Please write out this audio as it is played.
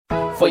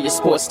For your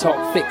sports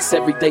talk fix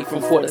every day from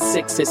 4 to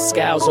 6, it's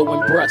Scalzo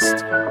and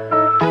Brust.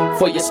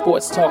 For your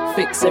sports talk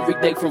fix every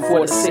day from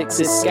 4 to 6,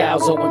 it's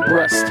Scalzo and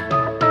Brust.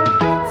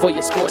 For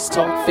your sports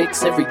talk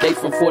fix every day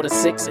from 4 to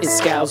 6,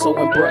 it's Scalzo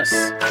and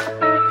Brust.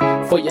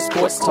 For your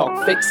sports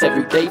talk fix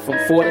every day from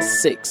 4 to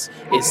 6,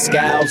 it's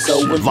Scalzo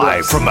and Brust.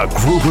 Live from the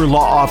Gruber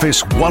Law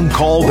Office, One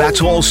Call That's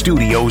All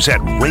Studios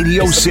at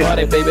Radio City.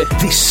 Party, baby.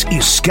 This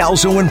is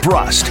Scalzo and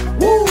Brust,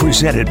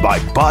 presented by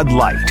Bud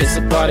Light It's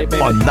a party,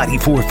 baby. on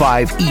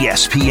 94.5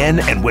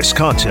 ESPN and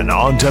Wisconsin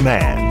On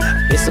Demand.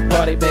 It's a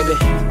party, baby.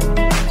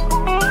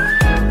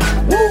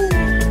 Woo!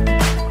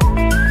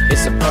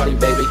 It's a party,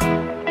 baby.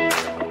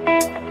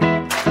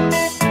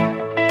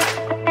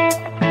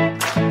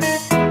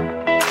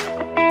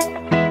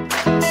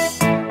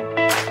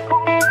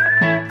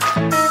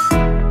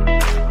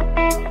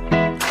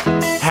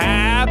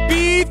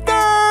 Happy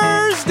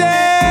Thursday!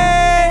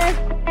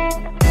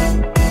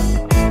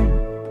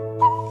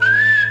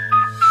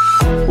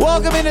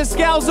 Welcome into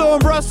Scalzo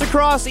and Brust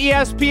across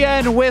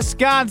ESPN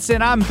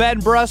Wisconsin. I'm Ben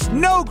Brust.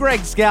 No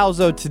Greg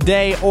Scalzo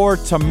today or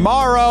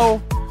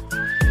tomorrow.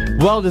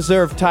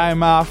 Well-deserved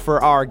time off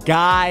for our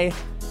guy.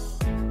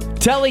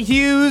 Telly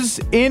Hughes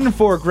in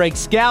for Greg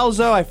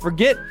Scalzo. I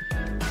forget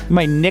what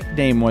my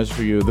nickname was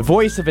for you. The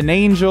voice of an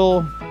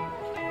angel.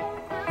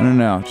 I don't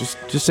know.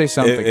 Just say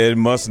something. It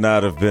must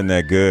not have been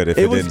that good if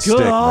it was didn't good.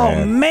 stick, Oh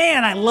man.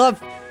 man, I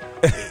love.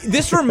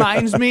 This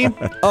reminds me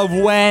of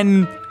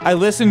when I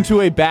listened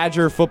to a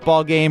Badger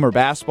football game or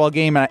basketball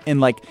game, and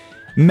like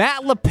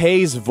Matt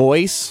LePay's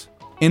voice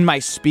in my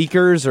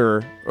speakers,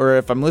 or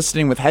if I'm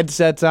listening with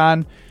headsets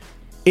on,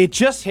 it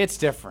just hits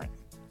different.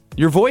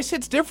 Your voice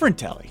hits different,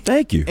 Telly.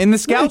 Thank you. And the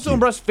Thank Scalzo you. and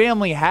Brust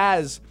family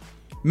has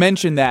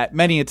mentioned that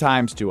many a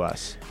times to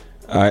us.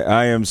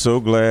 I am so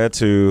glad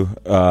to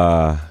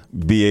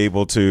be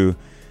able to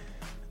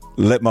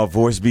let my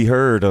voice be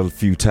heard a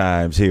few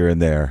times here and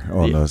there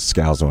on the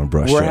Scalzo and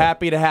Brust We're show.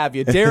 happy to have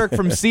you. Derek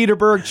from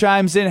Cedarburg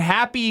chimes in.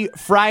 Happy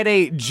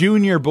Friday,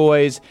 Junior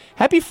boys.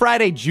 Happy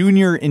Friday,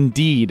 Junior,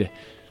 indeed.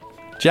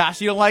 Josh,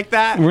 you don't like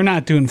that? We're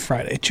not doing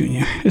Friday,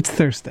 Junior. It's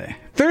Thursday.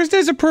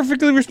 Thursday's a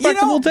perfectly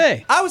respectable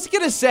day. I was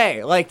gonna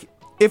say, like,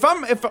 if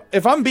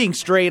I'm being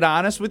straight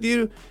honest with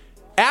you,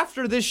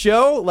 after this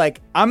show,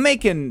 like, I'm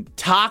making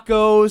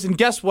tacos, and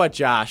guess what,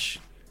 Josh?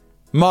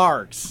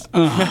 Margs.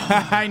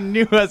 I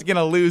knew I was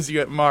gonna lose you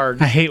at Margs.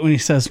 I hate when he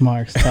says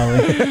Marks, Tully.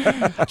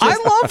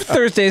 I love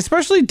Thursday,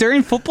 especially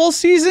during football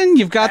season.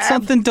 You've got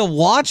something to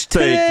watch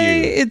today.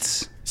 Thank you.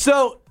 It's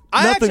So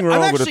I'm Nothing wrong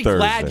with a actually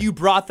glad Thursday. you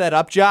brought that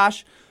up,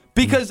 Josh,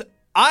 because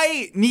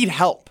I need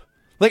help.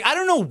 Like, I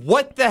don't know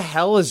what the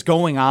hell is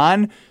going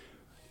on.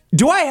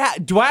 Do I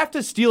have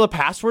to steal a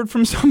password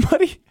from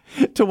somebody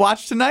to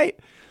watch tonight?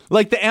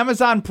 Like the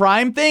Amazon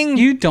Prime thing?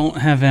 you don't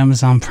have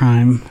Amazon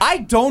Prime. I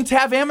don't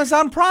have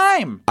Amazon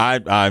Prime.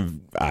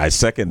 I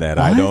second that.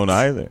 I What? don't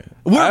either.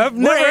 We're I've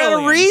never had a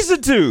aliens.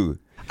 reason to.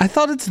 I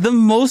thought it's the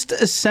most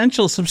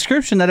essential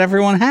subscription that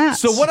everyone has.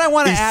 So what I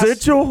want to ask,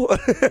 Essential?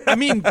 I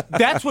mean,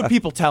 that's what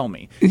people tell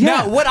me. Yeah.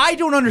 Now, what I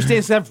don't understand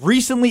is that I've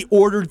recently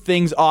ordered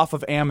things off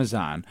of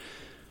Amazon.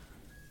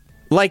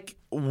 Like,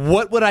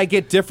 what would I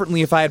get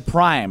differently if I had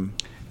Prime?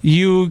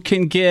 You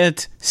can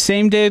get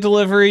same-day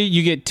delivery.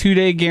 You get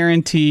 2-day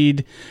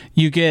guaranteed.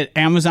 You get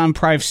Amazon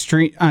Prime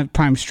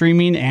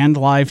streaming and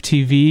live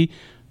TV.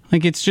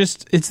 Like, it's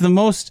the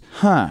most...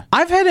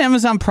 I've had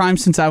Amazon Prime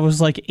since I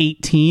was, like,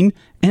 18,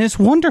 and it's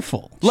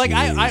wonderful. Like,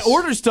 I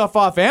ordered stuff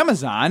off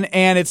Amazon,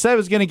 and it said it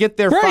was going to get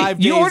there Right. 5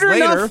 days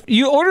later.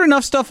 You order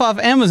enough stuff off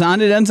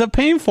Amazon, it ends up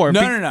paying for it.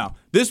 No.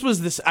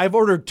 I've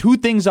ordered 2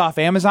 things off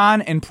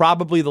Amazon in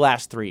probably the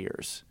last 3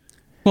 years.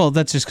 Well,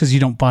 that's just because you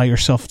don't buy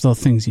yourself the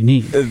things you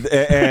need.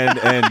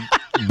 and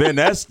Ben,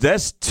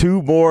 that's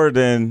 2 more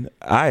than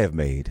I have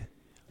made.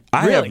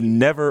 I Really? have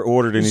never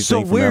ordered anything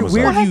So from where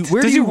Amazon.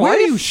 do Does your you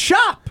wife?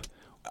 shop?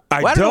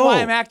 I Well, I don't know don't.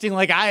 why I'm acting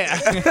like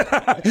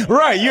I...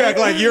 Right, you act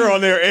like you're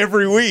on there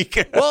every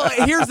week. Well,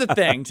 here's the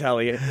thing,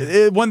 Telly.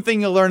 One thing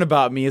you'll learn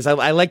about me is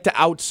I like to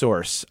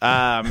outsource.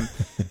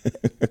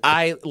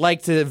 I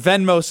like to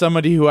Venmo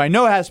somebody who I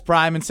know has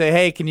Prime and say,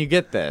 hey, can you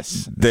get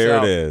this? There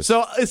it is.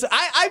 So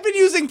I've been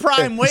using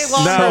Prime way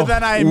longer Now,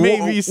 than I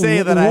maybe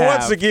say that I have.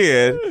 Once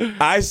again,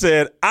 I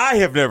said I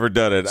have never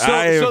done it.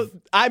 So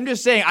I'm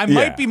just saying, I Yeah.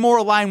 might be more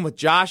aligned with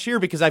Josh here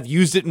because I've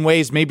used it in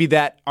ways maybe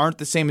that aren't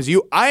the same as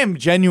you. I am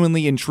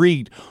genuinely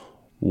intrigued.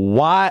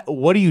 Why?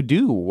 What do you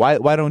do? Why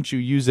don't you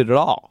use it at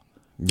all?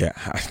 Yeah.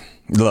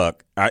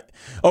 Look,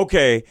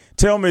 okay,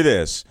 tell me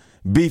this.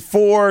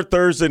 Before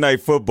Thursday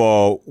Night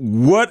Football,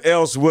 what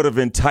else would have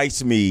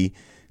enticed me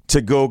to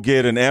go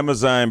get an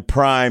Amazon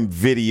Prime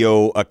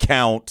Video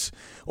account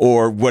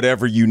or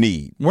whatever you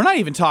need? We're not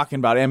even talking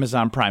about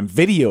Amazon Prime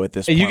Video at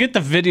this point. You get the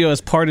video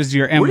as part of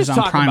your We're just Amazon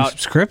talking Prime about,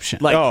 subscription.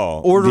 like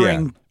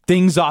ordering yeah.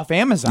 things off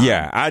Amazon.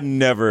 Yeah, I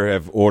never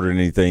have ordered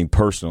anything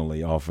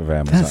personally off of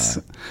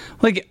Amazon.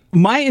 Like,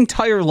 my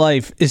entire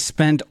life is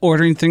spent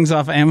ordering things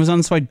off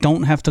Amazon so I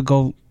don't have to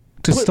go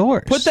to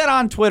stores. Put that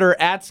on Twitter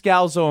at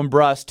Scalzo and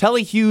Brust.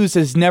 Telly Hughes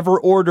has never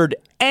ordered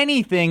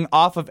anything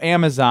off of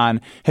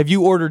Amazon. Have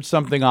you ordered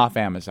something off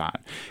Amazon?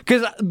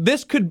 Because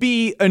this could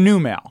be a new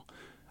mail.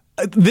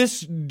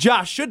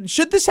 Josh,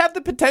 should this have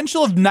the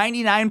potential of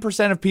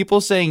 99% of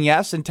people saying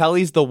yes, and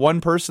Telly's the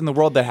one person in the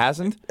world that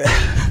hasn't?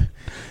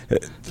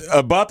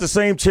 About the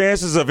same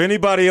chances of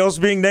anybody else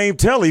being named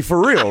Telly,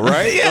 for real,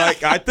 right? Yeah.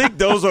 Like, I think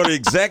those are the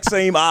exact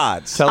same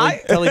odds.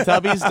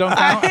 Teletubbies don't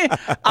count?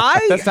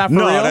 That's not for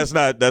real? No,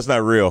 that's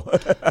not real.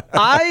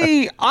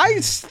 I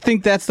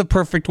think that's the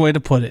perfect way to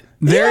put it.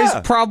 There's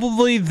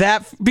probably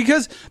that,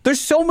 because there's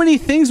so many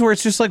things where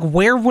it's just like,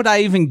 where would I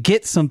even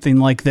get something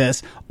like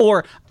this?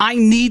 Or I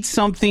need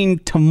something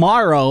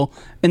tomorrow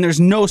and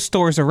there's no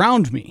stores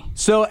around me.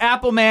 So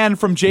Appleman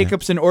from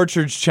Jacobson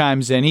Orchards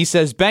chimes in. He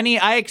says, Benny,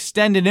 I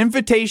extend an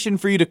invitation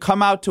for you to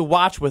come out to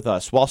watch with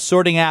us while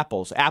sorting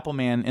apples.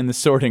 Appleman in the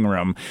sorting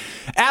room.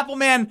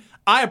 Appleman,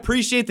 I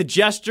appreciate the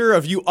gesture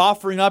of you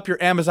offering up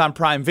your Amazon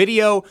Prime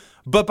Video,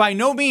 but by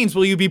no means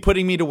will you be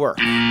putting me to work.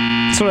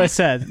 That's what I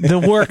said. The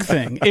work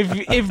thing.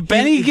 If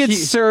Benny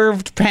gets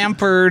served,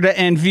 pampered,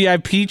 and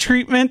VIP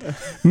treatment,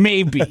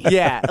 maybe.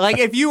 Yeah, like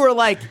if you were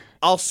like,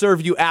 I'll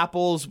serve you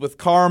apples with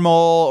caramel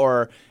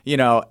or,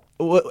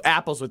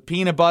 apples with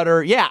peanut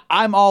butter. Yeah,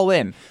 I'm all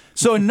in.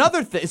 So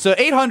another thing, so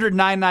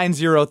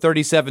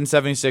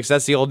 800-990-3776,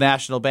 that's the Old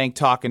National Bank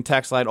talk and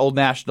text line. Old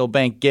National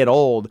Bank, get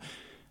old.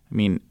 I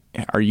mean,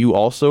 are you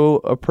also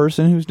a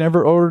person who's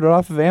never ordered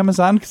off of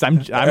Amazon? Because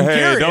I'm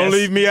curious. Don't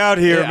leave me out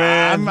here,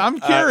 man. I'm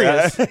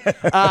curious.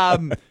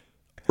 The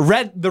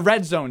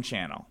Red Zone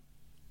channel.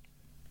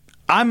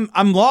 I'm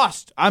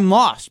lost. I'm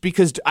lost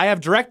because I have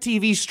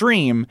DirecTV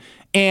Stream,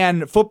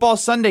 and Football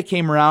Sunday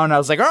came around, and I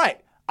was like, all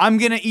right, I'm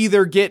going to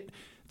either get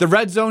the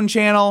Red Zone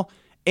channel,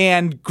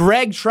 and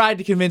Greg tried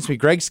to convince me.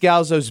 Greg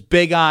Scalzo's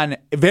big on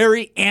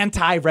very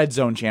anti-Red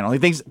Zone channel. He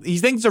thinks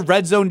the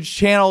Red Zone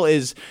channel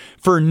is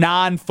for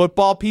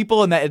non-football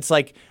people, and that it's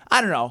like,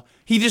 I don't know.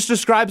 He just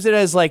describes it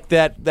as like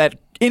that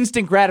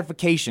instant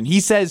gratification.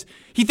 He says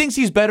he thinks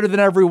he's better than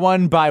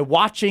everyone by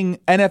watching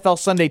NFL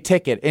Sunday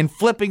Ticket and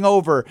flipping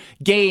over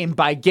game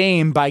by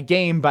game by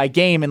game by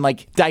game and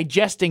like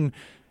digesting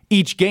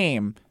each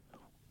game.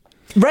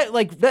 Right,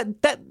 like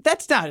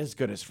that's not as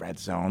good as Red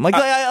Zone. Like,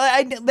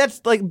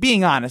 that's like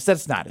being honest.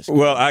 That's not as good.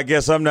 Well, I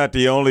guess I'm not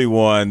the only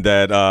one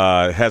that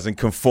hasn't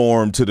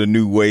conformed to the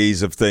new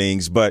ways of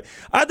things, but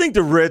I think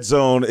the Red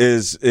Zone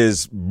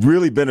is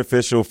really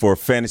beneficial for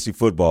fantasy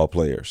football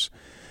players.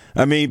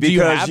 I mean, because do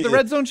you have the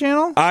Red Zone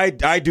channel? I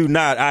do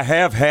not. I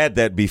have had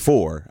that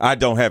before. I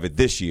don't have it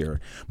this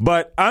year,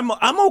 but I'm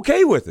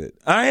okay with it.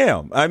 I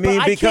am. I mean,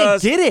 but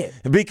because I can't get it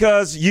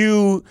because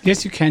you.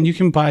 Yes, you can. You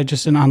can buy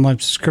just an online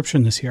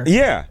subscription this year.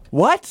 Yeah.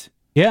 What?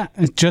 Yeah,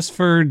 it's just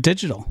for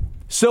digital.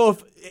 So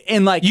if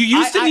you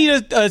used to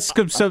need a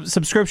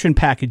subscription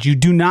package, you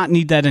do not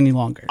need that any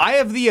longer. I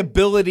have the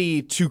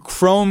ability to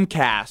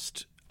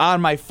Chromecast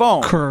on my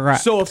phone.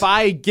 Correct. So if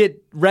I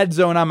get Red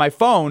Zone on my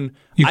phone,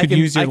 you could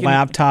use your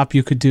laptop.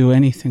 You could do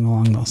anything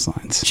along those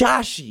lines.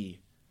 Joshy,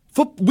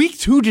 week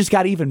 2 just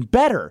got even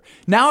better.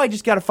 Now I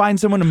just got to find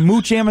someone to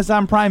mooch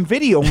Amazon Prime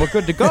Video, and we're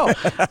good to go.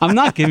 I'm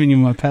not giving you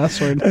my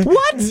password.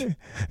 What?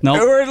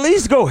 No. Or at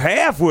least go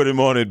half with him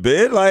on it,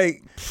 bid.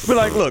 Like, be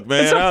like, look,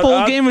 man. It's a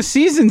full game of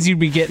seasons you'd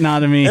be getting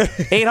out of me.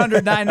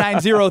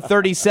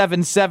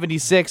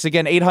 800-990-3776.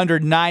 Again,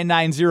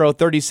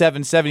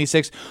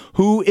 800-990-3776.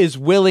 Who is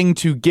willing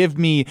to give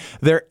me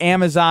their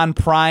Amazon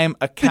Prime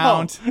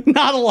account? No,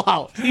 not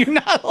allowed. You're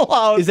not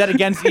allowed. Is that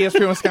against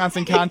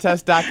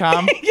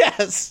ESPNWisconsinContest.com?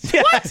 Yes.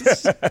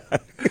 Yes.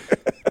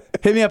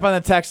 Hit me up on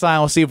the text line.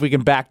 We'll see if we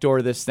can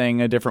backdoor this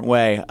thing a different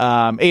way.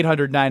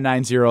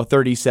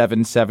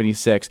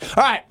 800-990-3776.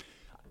 All right.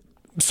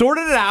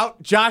 Sorted it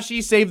out.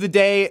 Joshy saved the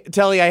day.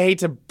 Telly, I hate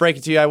to break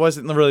it to you. I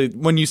wasn't really,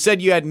 when you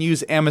said you hadn't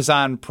used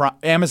Amazon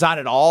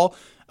at all,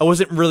 I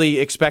wasn't really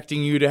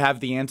expecting you to have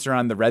the answer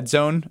on the Red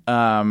Zone,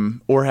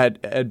 or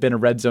had been a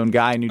Red Zone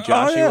guy. I knew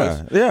Joshy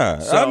was. Yeah.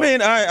 So, I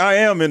mean, I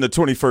am in the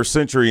 21st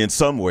century in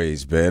some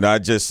ways, Ben. I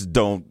just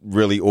don't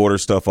really order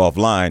stuff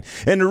offline.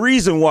 And the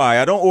reason why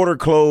I don't order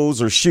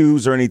clothes or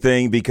shoes or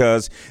anything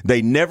because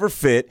they never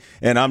fit,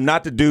 and I'm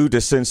not the dude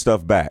to send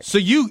stuff back. So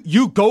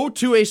you go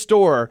to a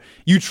store,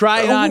 you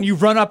try it on, you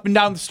run up and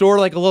down the store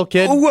like a little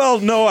kid?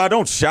 Well, no, I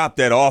don't shop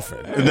that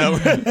often. No.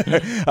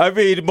 I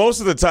mean, most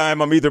of the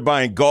time I'm either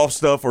buying golf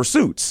stuff or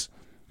suits.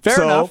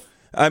 Fair enough.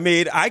 I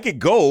mean, I could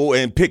go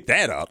and pick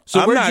that up.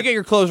 So where did you get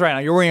your clothes right now?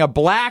 You're wearing a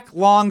black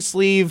long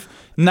sleeve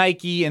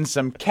Nike and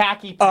some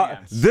khaki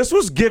pants. This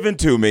was given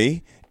to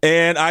me,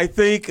 and I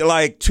think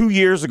like 2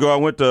 years ago I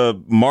went to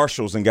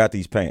Marshall's and got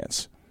these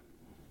pants.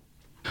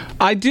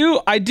 I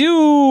do.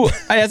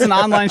 As an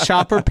online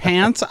shopper,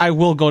 pants I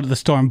will go to the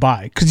store and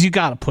buy because you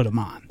got to put them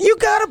on. You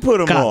got to put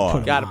them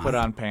on. Got to put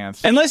on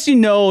pants. Unless you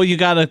know you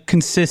got a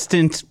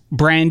consistent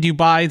brand you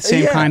buy, the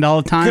same kind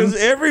all the time. Because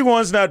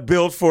everyone's not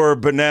built for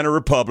Banana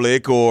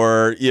Republic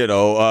or,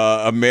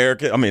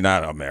 American. I mean,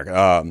 not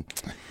American.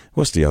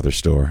 What's the other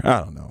store?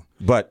 I don't know.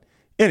 But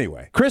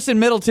Anyway. Chris in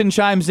Middleton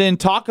chimes in,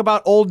 talk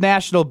about Old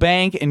National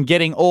Bank and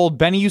getting old.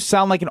 Benny, you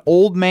sound like an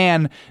old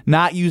man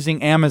not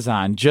using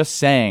Amazon. Just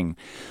saying.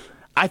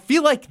 I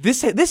feel like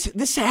this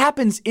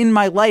happens in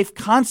my life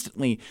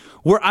constantly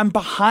where I'm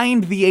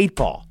behind the 8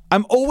 ball.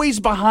 I'm always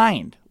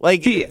behind.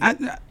 Like,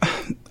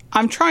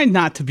 I'm trying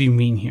not to be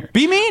mean here.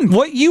 Be mean.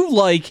 What you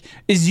like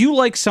is you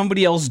like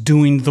somebody else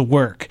doing the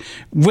work.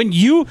 When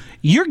you're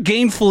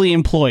gainfully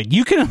employed,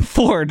 you can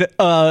afford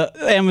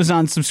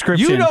Amazon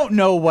subscription. You don't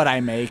know what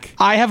I make.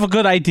 I have a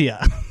good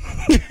idea.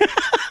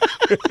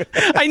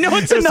 I know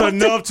it's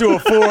enough to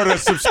afford a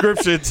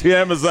subscription to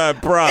Amazon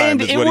Prime,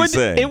 and is what he's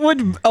saying. It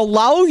would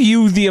allow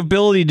you the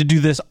ability to do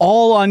this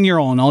all on your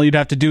own. All you'd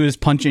have to do is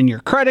punch in your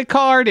credit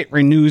card. It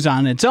renews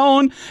on its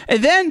own.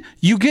 And then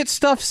you get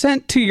stuff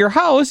sent to your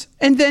house,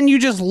 and then you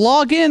just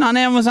log in on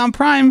Amazon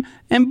Prime,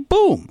 and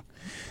boom.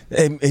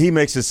 He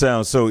makes it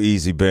sound so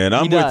easy, Ben.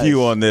 I'm does. with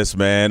you on this,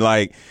 man.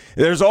 Like,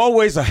 there's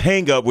always a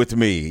hang-up with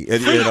me,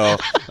 and, you know.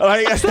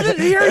 Like, So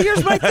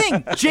here's my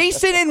thing.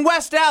 Jason in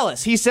West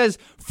Dallas, he says,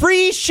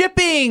 free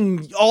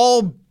shipping,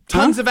 all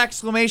tons of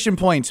exclamation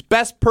points,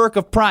 best perk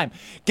of Prime.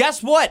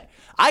 Guess what?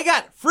 I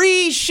got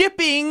free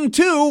shipping,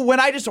 too,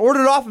 when I just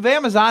ordered off of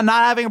Amazon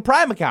not having a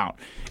Prime account.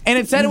 And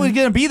it said it was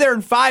going to be there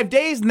in 5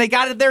 days, and they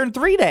got it there in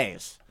 3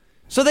 days.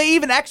 So they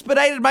even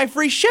expedited my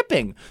free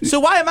shipping. So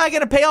why am I going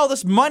to pay all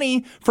this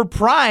money for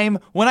Prime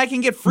when I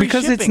can get free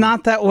shipping? Because it's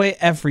not that way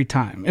every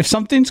time. If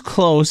something's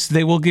close,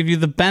 they will give you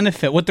the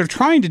benefit. What they're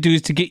trying to do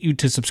is to get you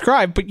to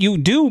subscribe, but you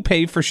do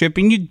pay for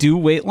shipping. You do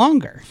wait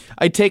longer.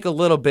 I take a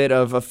little bit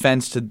of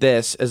offense to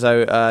this, as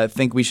I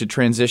think we should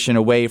transition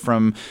away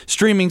from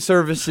streaming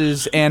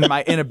services and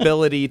my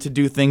inability to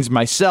do things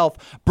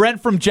myself.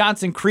 Brent from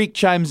Johnson Creek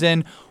chimes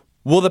in.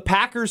 Will the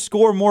Packers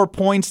score more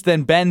points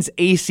than Ben's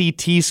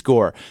ACT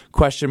score? ?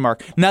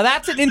 Now,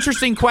 that's an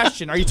interesting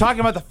question. Are you talking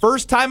about the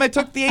first time I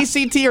took the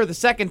ACT or the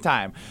second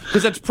time?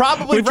 Because that's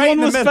probably Which right one in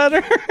the was middle.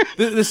 better?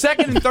 The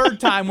second and third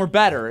time were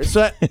better.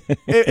 So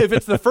if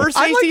it's the first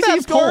I like ACT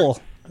that score,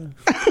 poll.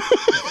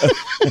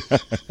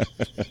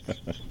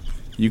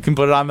 you can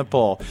put it on the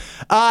poll.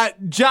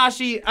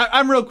 Joshy,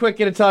 I'm real quick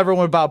going to tell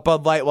everyone about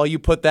Bud Light while you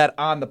put that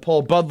on the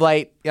poll. Bud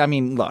Light, I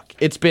mean, look,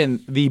 it's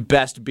been the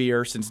best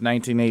beer since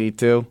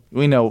 1982.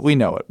 We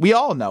know it. We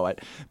all know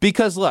it.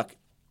 Because, look,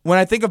 when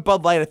I think of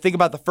Bud Light, I think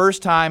about the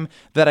first time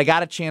that I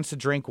got a chance to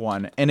drink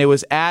one, and it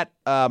was at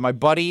my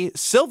buddy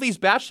Sylvie's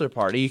bachelor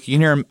party. You can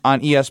hear him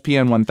on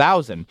ESPN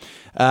 1000,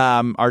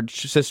 our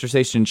sister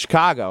station in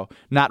Chicago.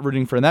 Not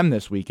rooting for them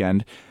this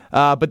weekend.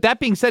 But that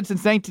being said,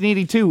 since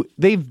 1982,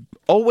 they've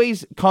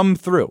always come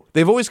through.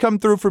 They've always come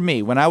through for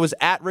me. When I was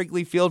at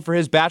Wrigley Field for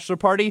his bachelor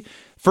party,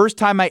 first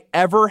time I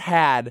ever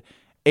had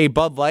a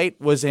Bud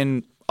Light was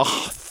in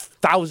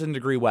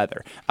 1,000-degree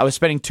weather. I was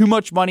spending too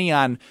much money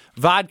on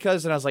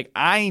vodkas, and I was like,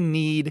 I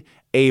need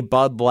a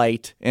Bud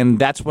Light, and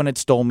that's when it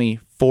stole me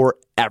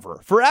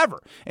forever.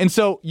 And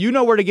so you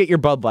know where to get your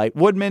Bud Light.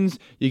 Woodman's,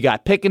 you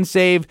got Pick and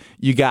Save,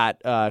 you got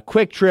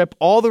Quick Trip,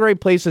 all the right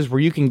places where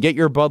you can get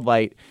your Bud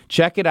Light.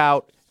 Check it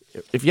out.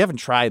 If you haven't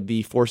tried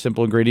the 4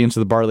 simple ingredients of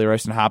the barley,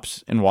 rice, and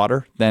hops and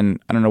water, then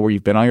I don't know where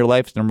you've been all your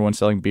life. It's the number one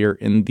selling beer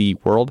in the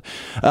world.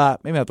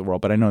 Maybe not the world,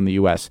 but I know in the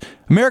U.S.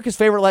 America's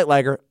favorite light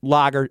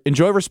lager.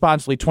 Enjoy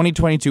responsibly.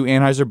 2022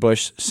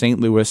 Anheuser-Busch, St.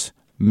 Louis,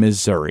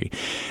 Missouri.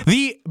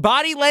 The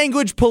body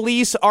language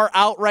police are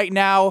out right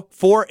now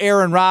for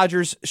Aaron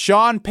Rodgers.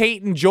 Sean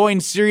Payton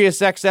joined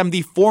SiriusXM,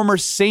 the former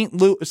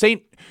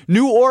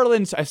New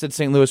Orleans, I said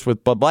St. Louis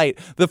with Bud Light.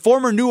 The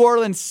former New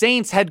Orleans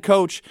Saints head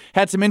coach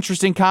had some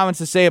interesting comments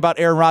to say about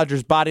Aaron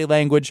Rodgers' body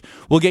language.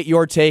 We'll get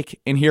your take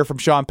and hear from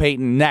Sean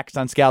Payton next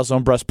on Scalzo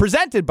and Brust,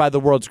 presented by the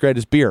world's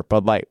greatest beer,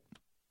 Bud Light.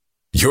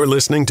 You're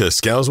listening to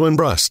Scalzo and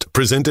Brust,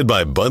 presented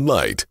by Bud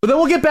Light. But then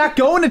we'll get back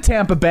going to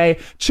Tampa Bay.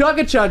 Chugga,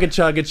 chugga,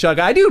 chugga, chugga.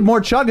 I do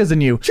more chuggas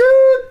than you. Chug,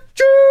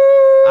 chug.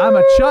 I'm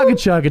a chugga,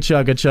 chugga,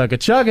 chugga, chugga,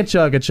 chugga,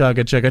 chugga,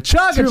 chugga, chugga, chugga,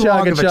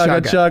 chugga,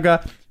 chugga,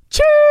 chugga,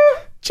 chugga.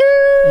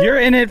 You're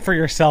in it for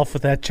yourself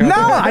with that chugga. No,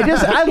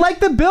 I like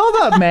the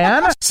build-up,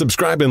 man.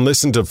 Subscribe and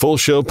listen to full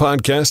show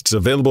podcasts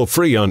available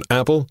free on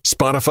Apple,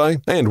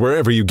 Spotify, and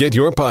wherever you get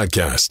your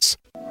podcasts.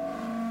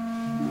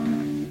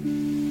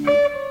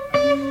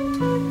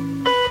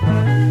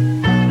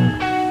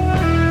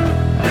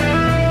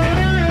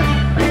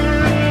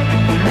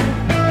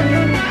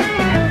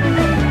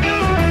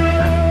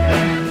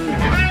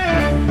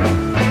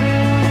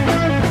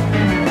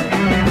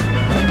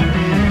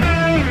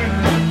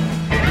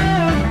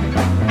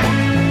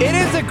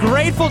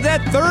 Grateful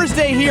Dead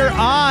Thursday here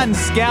on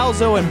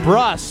Scalzo and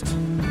Brust.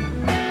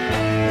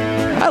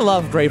 I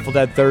love Grateful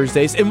Dead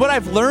Thursdays, and what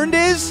I've learned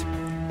is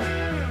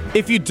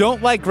if you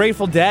don't like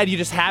Grateful Dead, you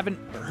just haven't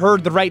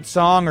heard the right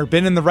song or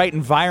been in the right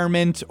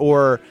environment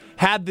or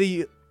had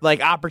the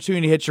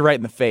opportunity to hit you right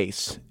in the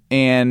face.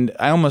 And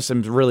I almost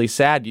am really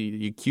sad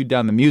you queued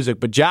down the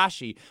music. But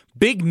Joshy,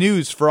 big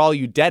news for all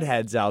you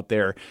Deadheads out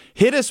there.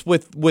 Hit us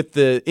with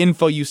the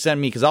info you sent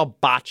me because I'll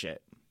botch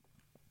it.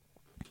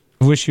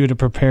 I wish you would have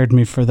prepared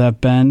me for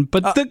that, Ben.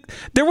 But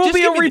there will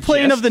be a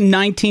replaying of the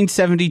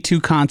 1972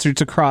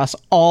 concerts across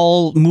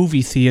all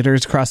movie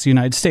theaters across the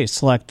United States.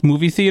 Select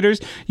movie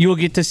theaters. You will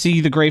get to see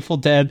the Grateful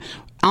Dead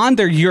on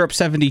their Europe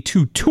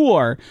 72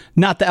 tour,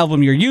 not the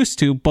album you're used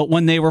to, but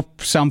when they were,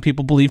 some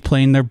people believe,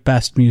 playing their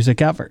best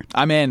music ever.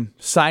 I'm in.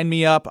 Sign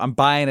me up. I'm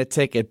buying a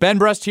ticket. Ben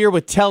Brust here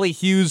with Telly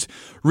Hughes,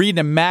 reading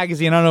a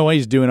magazine. I don't know what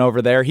he's doing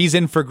over there. He's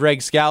in for Greg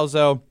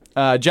Scalzo.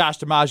 Josh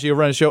DiMaggio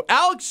running the show.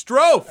 Alex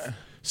Strofe,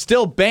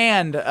 still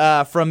banned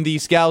from the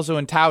Scalzo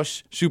and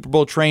Tausch Super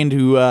Bowl train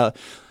to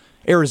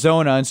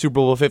Arizona in Super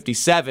Bowl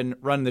 57,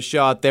 running the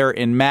show out there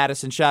in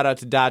Madison. Shout out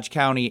to Dodge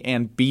County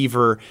and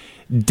Beaver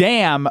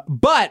Dam.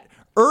 But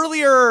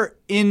earlier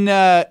in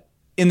the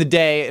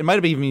day, it might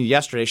have been even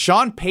yesterday,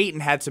 Sean Payton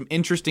had some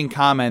interesting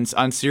comments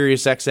on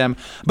SiriusXM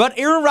about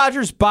Aaron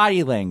Rodgers'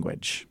 body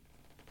language.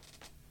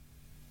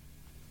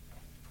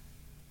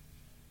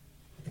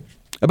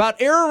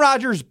 About Aaron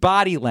Rodgers'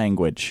 body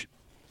language.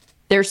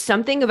 There's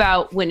something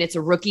about when it's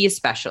a rookie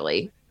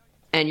especially,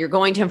 and you're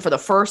going to him for the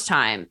first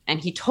time, and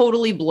he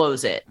totally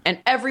blows it. And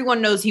everyone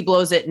knows he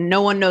blows it, and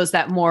no one knows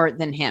that more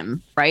than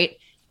him, right?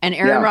 And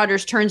Aaron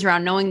Rodgers turns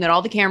around knowing that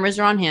all the cameras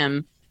are on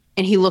him,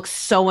 and he looks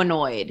so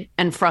annoyed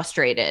and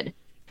frustrated.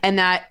 And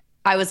that,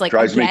 I was like,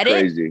 drives I get me it.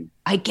 crazy.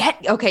 I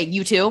get, okay,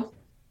 you too?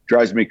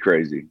 Drives me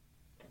crazy.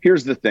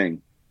 Here's the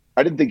thing.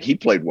 I didn't think he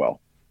played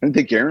well. I didn't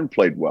think Aaron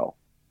played well.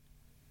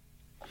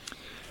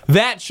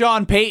 That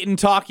Sean Payton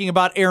talking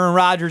about Aaron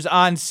Rodgers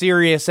on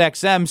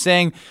SiriusXM,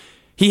 saying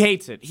he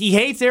hates it. He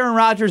hates Aaron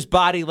Rodgers'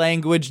 body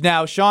language.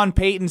 Now, Sean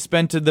Payton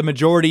spent the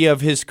majority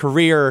of his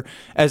career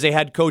as a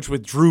head coach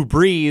with Drew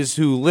Brees,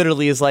 who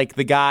literally is like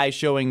the guy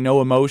showing no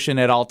emotion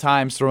at all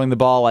times, throwing the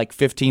ball like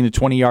 15 to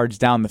 20 yards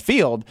down the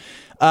field.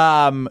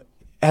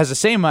 Has the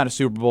same amount of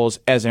Super Bowls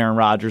as Aaron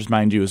Rodgers,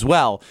 mind you, as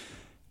well.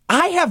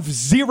 I have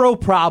zero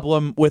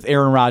problem with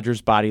Aaron Rodgers'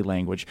 body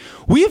language.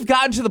 We have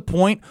gotten to the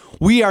point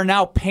we are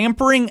now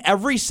pampering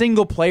every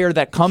single player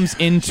that comes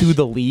into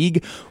the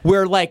league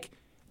where, like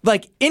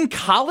in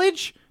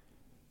college,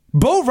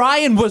 Bo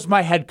Ryan was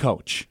my head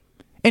coach.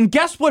 And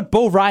guess what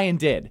Bo Ryan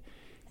did?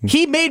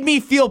 He made me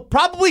feel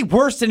probably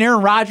worse than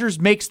Aaron Rodgers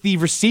makes the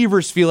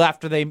receivers feel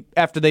after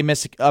they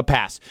miss a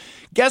pass.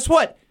 Guess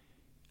what?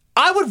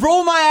 I would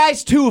roll my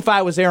eyes too if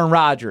I was Aaron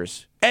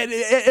Rodgers. And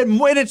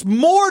it's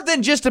more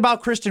than just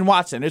about Christian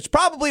Watson. It's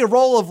probably a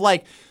role of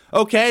like,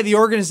 okay, the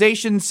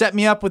organization set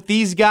me up with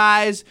these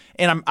guys,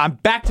 and I'm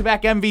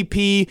back-to-back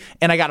MVP,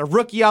 and I got a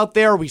rookie out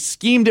there. We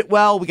schemed it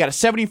well. We got a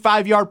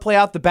 75-yard play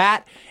out the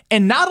bat.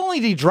 And not only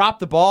did he drop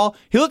the ball,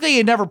 he looked like he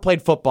had never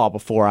played football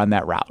before on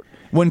that route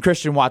when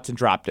Christian Watson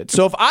dropped it.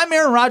 So if I'm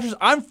Aaron Rodgers,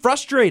 I'm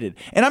frustrated.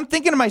 And I'm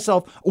thinking to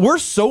myself, we're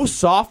so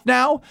soft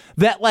now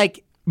that,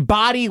 like,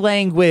 body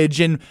language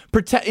and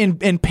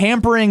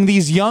pampering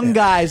these young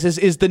guys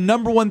is the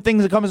number one thing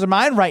that comes to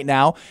mind right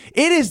now.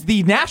 It is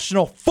the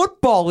National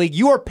Football League.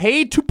 You are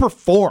paid to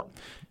perform.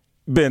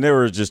 Ben, there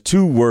were just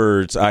two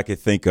words I could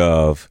think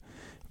of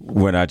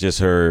when I just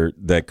heard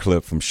that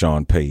clip from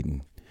Sean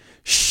Payton.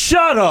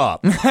 Shut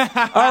up. All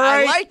right?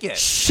 I like it.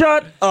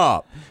 Shut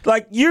up.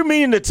 Like, you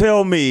mean to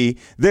tell me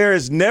there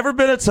has never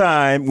been a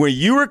time when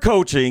you were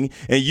coaching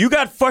and you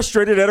got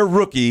frustrated at a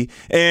rookie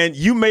and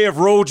you may have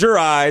rolled your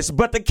eyes,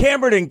 but the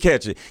camera didn't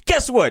catch it.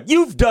 Guess what?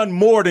 You've done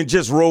more than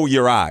just roll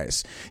your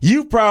eyes.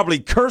 You've probably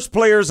cursed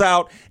players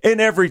out and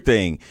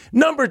everything.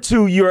 Number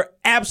two, you're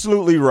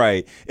absolutely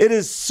right. It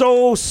is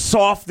so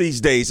soft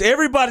these days.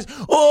 Everybody's,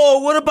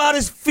 what about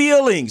his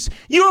feelings?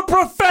 You're a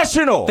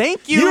professional.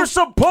 Thank you. You're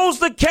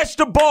supposed to catch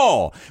the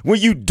ball.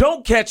 When you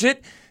don't catch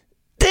it,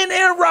 then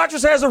Aaron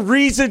Rodgers has a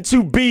reason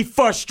to be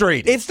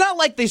frustrated. It's not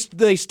like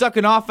they stuck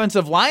an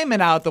offensive lineman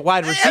out at the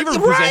wide receiver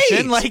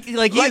position. Like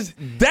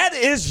that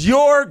is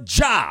your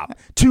job,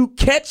 to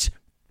catch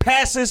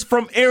passes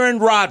from Aaron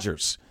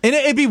Rodgers. And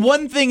it'd be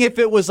one thing if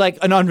it was like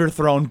an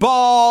underthrown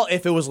ball,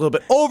 if it was a little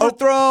bit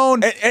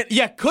overthrown. And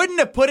you couldn't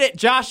have put it,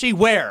 Joshy,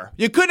 where?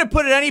 You couldn't have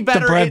put it any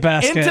better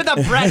into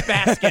the bread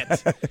basket.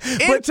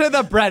 Into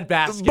the bread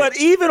basket. But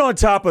even on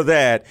top of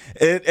that,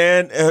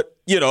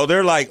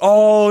 they're like,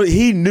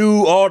 he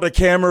knew all the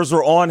cameras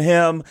were on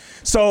him.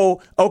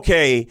 So,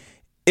 okay,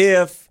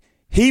 if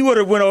he would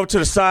have went over to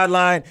the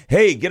sideline,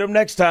 hey, get him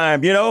next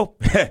time,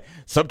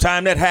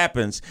 sometime that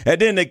happens. And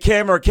then the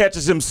camera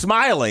catches him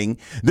smiling,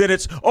 then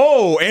it's,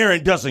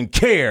 Aaron doesn't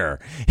care.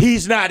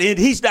 He's not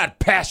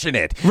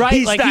passionate. Right,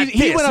 He's like not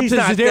he went up to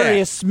Zadarius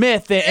that.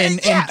 Smith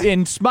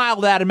and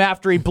smiled at him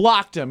after he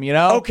blocked him,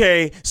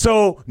 Okay,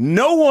 so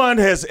no one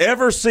has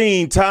ever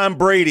seen Tom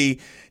Brady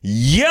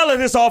yell at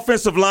his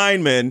offensive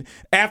lineman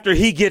after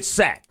he gets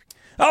sacked.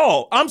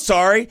 Oh, I'm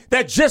sorry.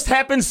 That just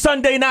happened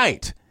Sunday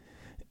night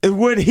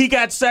when he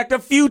got sacked a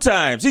few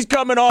times. He's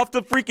coming off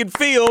the freaking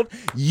field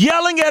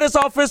yelling at his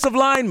offensive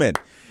lineman.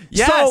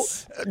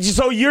 Yes.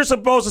 So you're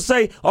supposed to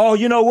say,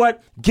 you know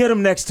what? Get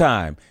him next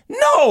time.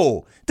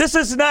 No, this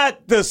is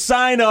not the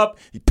sign up,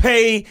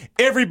 pay,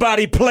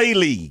 everybody play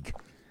league.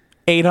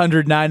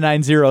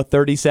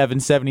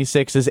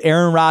 800-990-3776. Does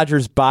Aaron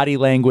Rodgers' body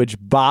language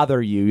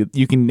bother you?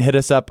 You can hit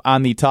us up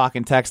on the talk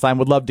and text line.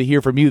 Would love to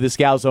hear from you, the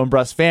Scalzo and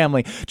Brust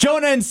family.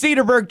 Jonah in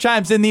Cedarburg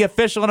chimes in, the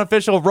official and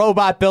unofficial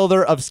robot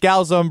builder of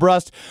Scalzo and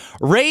Brust.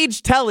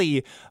 Rage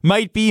Telly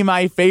might be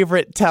my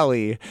favorite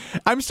Telly.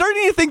 I'm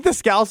starting to think the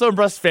Scalzo and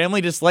Brust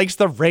family just likes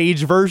the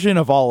Rage version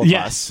of all of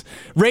us.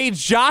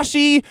 Rage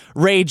Joshy,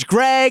 Rage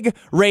Greg,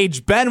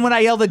 Rage Ben when I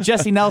yelled at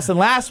Jesse Nelson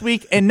last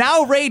week, and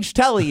now Rage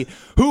Telly,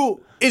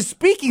 who is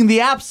speaking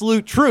the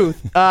absolute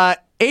truth.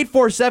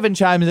 847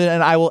 chimes in,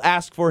 and I will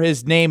ask for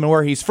his name and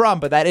where he's from,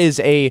 but that is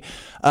a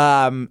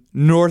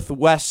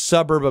northwest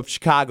suburb of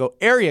Chicago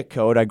area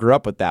code. I grew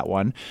up with that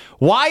one.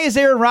 Why is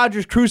Aaron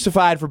Rodgers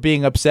crucified for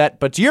being upset?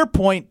 But to your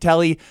point,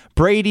 Telly,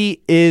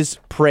 Brady is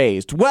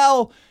praised.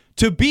 Well,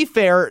 to be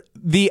fair,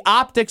 the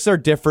optics are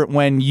different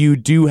when you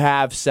do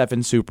have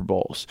 7 Super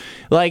Bowls.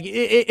 Like,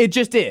 it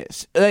just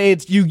is.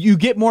 It's you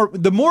get more.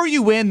 The more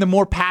you win, the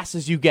more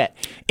passes you get.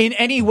 In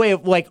any way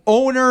of, like,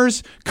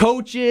 owners,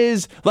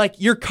 coaches, like,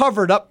 you're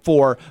covered up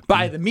for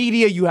by the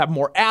media. You have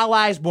more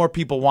allies. More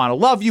people want to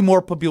love you.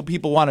 More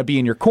people want to be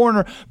in your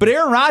corner. But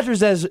Aaron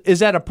Rodgers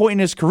is at a point in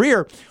his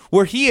career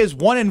where he is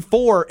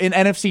 1-4 in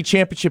NFC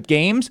Championship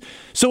games.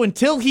 So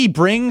until he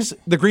brings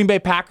the Green Bay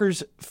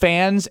Packers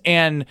fans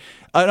and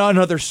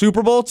another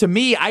Super Bowl, to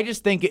me, I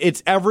just think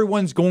it's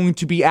everyone's going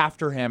to be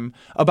after him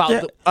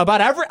about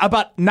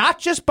not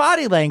just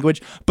body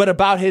language, but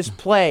about his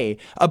play,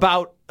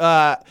 about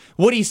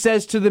what he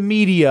says to the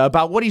media,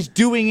 about what he's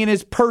doing in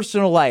his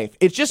personal life.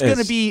 It's just going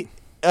to be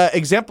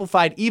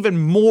exemplified even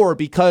more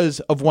because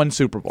of one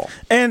Super Bowl.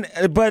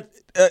 But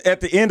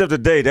at the end of the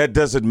day, that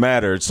doesn't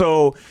matter.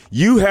 So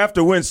you have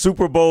to win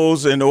Super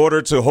Bowls in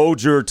order to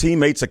hold your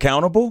teammates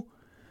accountable?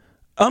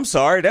 I'm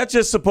sorry, that's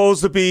just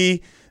supposed to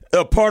be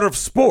a part of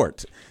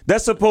sport.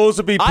 That's supposed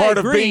to be part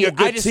of being a good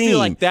team. I just feel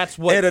like that's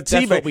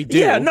what we do.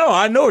 Yeah, no,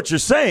 I know what you're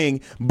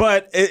saying,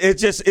 but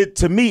it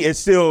to me, it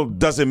still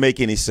doesn't make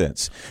any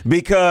sense.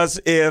 Because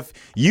if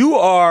you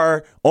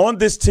are on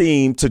this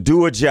team to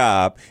do a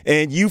job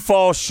and you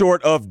fall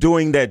short of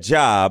doing that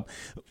job,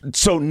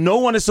 so no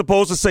one is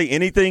supposed to say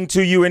anything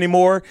to you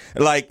anymore.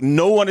 Like,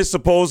 no one is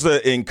supposed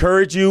to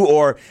encourage you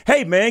or,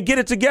 hey, man, get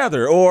it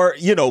together, or,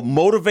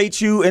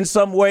 motivate you in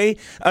some way.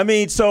 I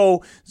mean,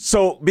 so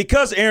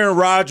because Aaron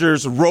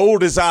Rodgers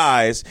rolled his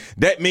eyes,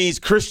 that means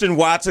Christian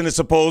Watson is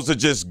supposed to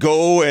just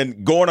go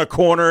in a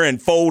corner and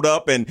fold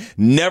up and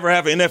never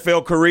have an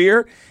NFL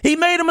career. He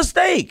made a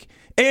mistake.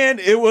 And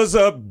it was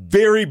a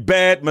very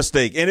bad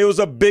mistake, and it was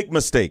a big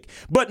mistake.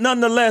 But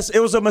nonetheless, it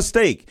was a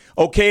mistake.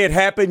 Okay, it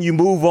happened. You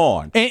move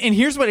on. And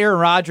here's what Aaron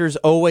Rodgers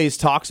always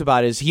talks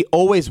about is he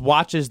always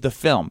watches the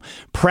film,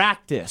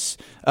 practice,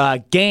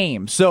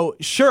 game. So,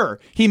 sure,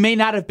 he may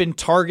not have been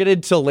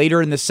targeted till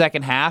later in the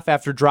second half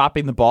after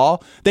dropping the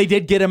ball. They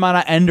did get him on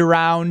an end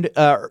around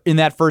in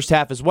that first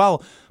half as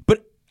well.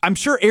 But I'm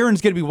sure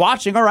Aaron's going to be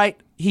watching. All right,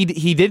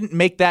 he didn't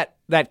make that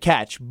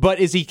catch, but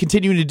is he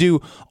continuing to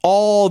do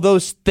all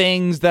those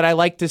things that I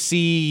like to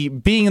see,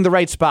 being in the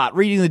right spot,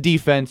 reading the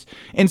defense?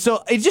 And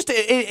so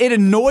it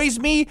annoys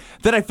me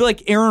that I feel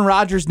like Aaron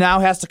Rodgers now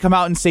has to come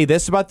out and say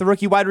this about the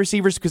rookie wide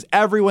receivers because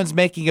everyone's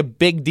making a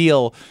big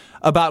deal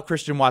about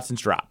Christian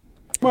Watson's drop.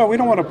 Well, we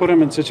don't want to put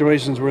them in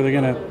situations where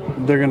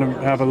they're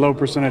gonna have a low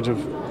percentage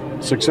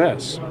of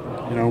success.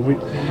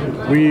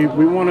 We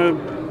want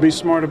to be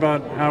smart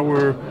about how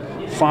we're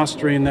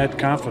fostering that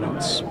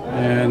confidence,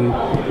 and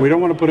we don't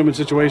want to put them in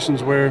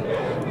situations where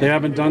they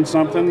haven't done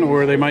something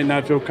or they might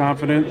not feel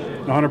confident,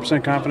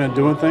 100% confident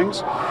doing things.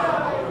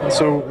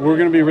 So we're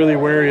going to be really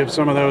wary of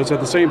some of those.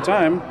 At the same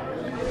time,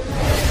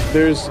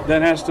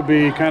 that has to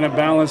be kind of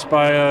balanced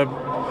by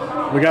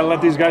we got to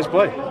let these guys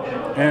play,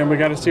 and we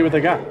got to see what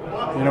they got.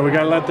 We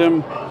got to let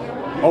them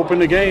open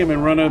the game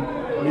and run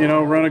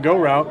a go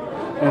route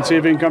and see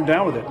if he can come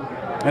down with it,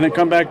 and then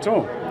come back to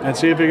him and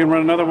see if he can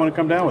run another one and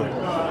come down with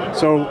it.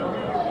 So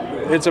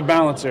it's a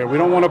balance there. We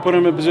don't want to put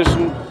them in a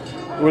position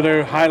where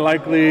they're high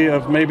likely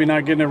of maybe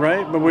not getting it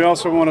right, but we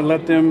also want to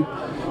let them,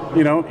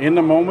 in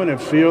the moment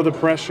and feel the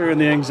pressure and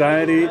the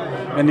anxiety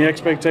and the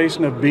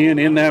expectation of being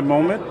in that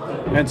moment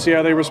and see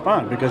how they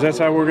respond, because that's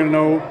how we're going to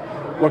know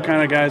what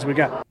kind of guys we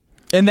got.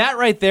 And that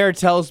right there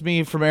tells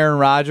me from Aaron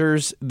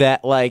Rodgers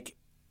that,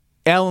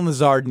 Allen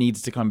Lazard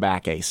needs to come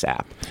back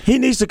ASAP. He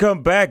needs to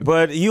come back,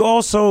 but you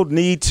also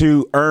need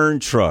to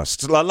earn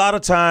trust. A lot of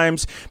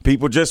times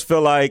people just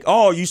feel like,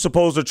 oh, you're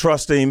supposed to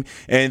trust him.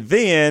 And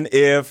then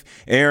if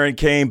Aaron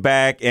came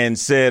back and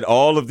said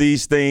all of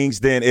these things,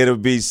 then it'll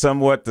be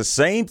somewhat the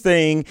same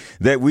thing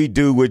that we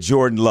do with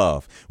Jordan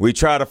Love. We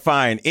try to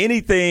find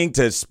anything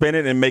to spin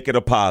it and make it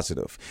a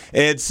positive.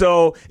 And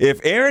so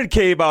if Aaron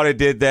came out and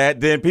did that,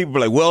 then people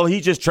are like, well,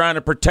 he's just trying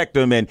to protect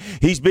him and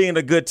he's being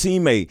a good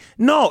teammate.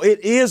 No,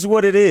 it is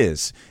what it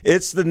is.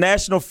 It's the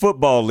National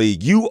Football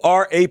League. You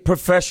are a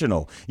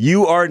professional.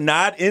 You are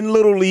not in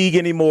Little League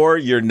anymore.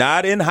 You're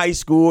not in high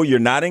school. You're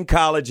not in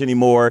college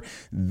anymore.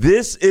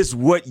 This is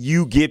what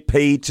you get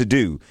paid to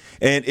do.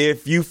 And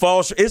if you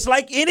fall short, it's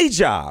like any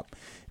job.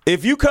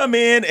 If you come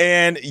in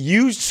and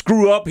you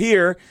screw up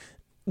here,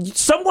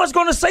 someone's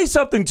going to say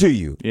something to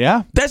you.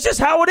 Yeah. That's just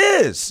how it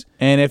is.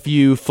 And if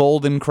you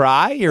fold and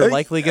cry, you're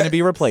likely going to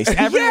be replaced.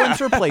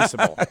 Everyone's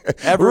replaceable.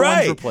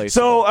 Everyone's replaceable.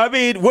 So, I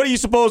mean, what are you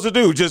supposed to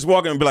do? Just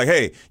walk in and be like,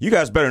 hey, you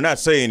guys better not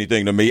say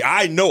anything to me.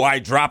 I know I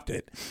dropped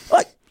it.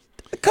 Like,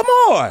 come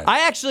on.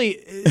 I actually,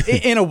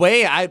 in a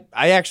way, I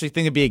actually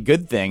think it'd be a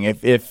good thing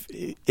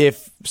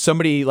if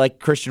somebody like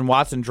Christian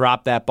Watson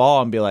dropped that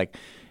ball and be like,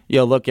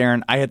 yo, look,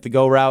 Aaron, I hit the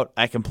go route.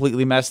 I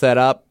completely messed that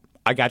up.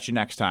 I got you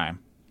next time.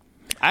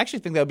 I actually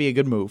think that would be a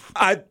good move.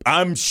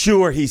 I'm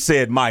sure he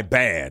said my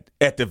bad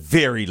at the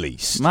very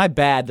least. My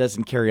bad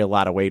doesn't carry a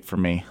lot of weight for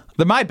me.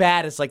 The my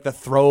bad is like the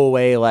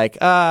throwaway, like,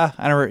 I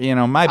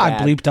don't, my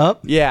bad. I bleeped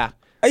up. Yeah.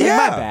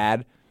 Yeah. My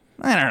bad.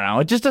 I don't know.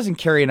 It just doesn't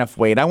carry enough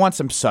weight. I want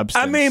some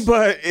substance. I mean,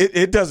 but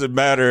it doesn't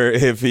matter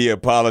if he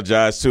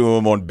apologized to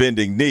him on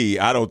bending knee.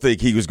 I don't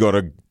think he was going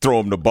to throw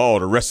him the ball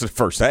the rest of the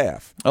first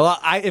half. Well,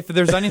 if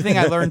there's anything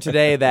I learned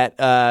today, that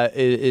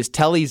is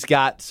Telly's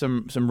got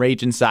some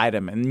rage inside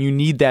him, and you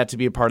need that to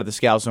be a part of the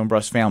Scalzo and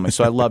Brust family.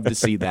 So I love to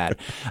see that.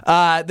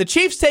 The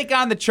Chiefs take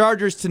on the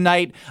Chargers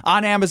tonight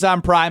on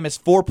Amazon Prime as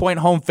 4-point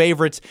home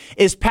favorites.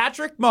 Is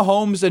Patrick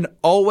Mahomes an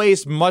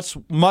always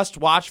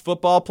must-watch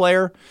football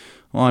player?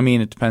 Well, I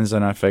mean, it depends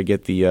on if I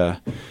get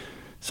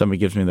somebody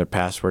gives me their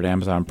password,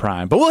 Amazon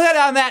Prime. But we'll head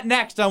on that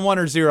next on 1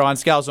 or 0 on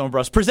Scalzo and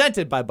Brust,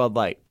 presented by Bud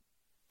Light.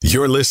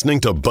 You're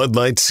listening to Bud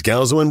Light,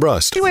 Scalzo, and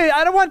Brust. Anyway,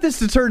 I don't want this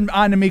to turn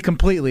on to me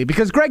completely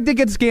because Greg did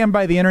get scammed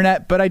by the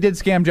internet, but I did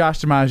scam Josh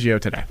DiMaggio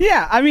today.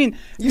 Yeah, I mean,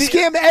 you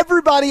scam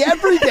everybody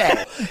every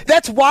day.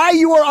 That's why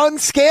you are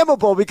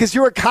unscammable, because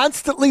you are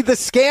constantly the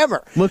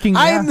scammer.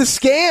 I am the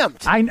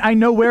scammed. I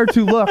know where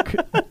to look.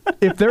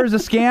 If there's a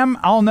scam,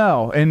 I'll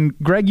know. And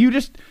Greg,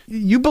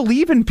 you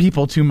believe in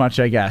people too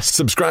much, I guess.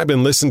 Subscribe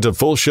and listen to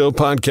full show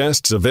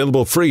podcasts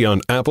available free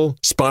on Apple,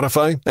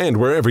 Spotify, and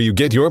wherever you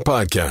get your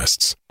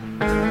podcasts.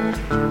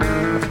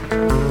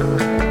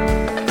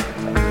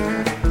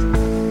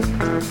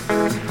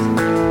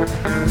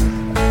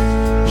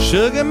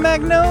 Sugar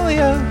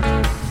Magnolia.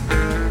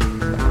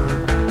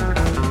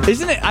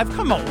 Isn't it? I've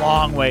come a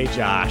long way,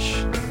 Josh.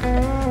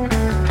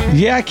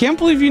 Yeah, I can't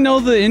believe you know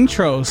the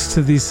intros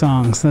to these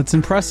songs. That's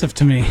impressive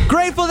to me.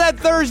 Grateful that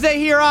Thursday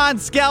here on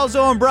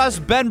Scalzo and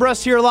Brust. Ben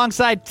Brust here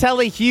alongside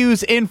Telly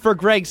Hughes in for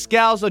Greg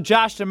Scalzo.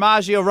 Josh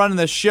DiMaggio running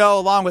the show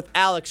along with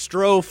Alex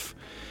Strofe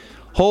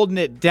holding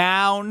it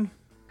down.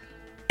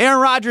 Aaron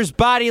Rodgers'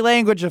 body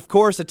language, of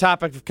course, a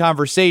topic of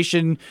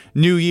conversation.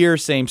 New Year,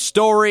 same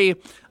story.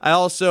 I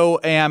also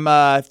am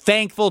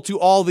thankful to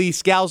all the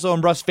Scalzo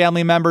and Brust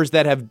family members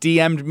that have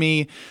DM'd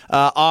me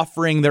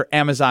offering their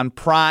Amazon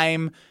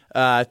Prime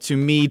to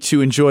me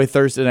to enjoy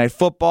Thursday Night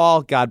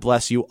Football. God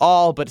bless you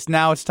all, but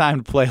now it's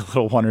time to play a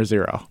little 1 or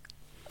 0.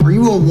 Are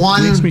you a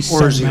 1 Makes me or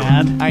so 0?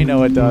 mad. I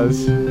know it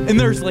does. And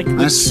there's like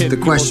That's the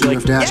question you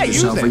have to ask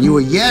yourself. Are you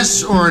a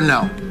yes or a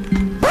no?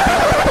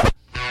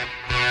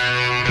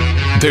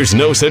 There's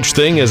no such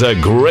thing as a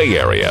gray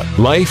area.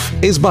 Life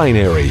is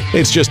binary.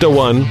 It's just a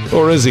 1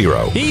 or a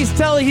 0. He's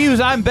Telly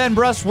Hughes. I'm Ben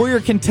Brust. We're your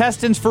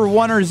contestants for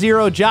 1 or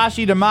 0.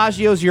 Joshy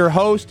DiMaggio's your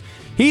host.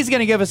 He's going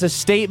to give us a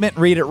statement,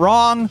 read it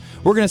wrong.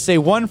 We're going to say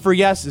 1 for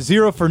yes,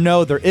 0 for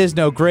no. There is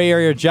no gray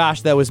area.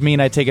 Josh, that was mean.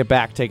 I take it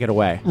back. Take it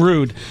away.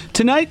 Rude.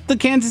 Tonight, the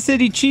Kansas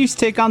City Chiefs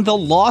take on the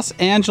Los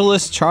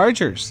Angeles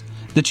Chargers.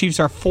 The Chiefs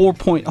are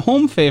 4-point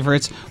home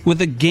favorites with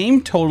a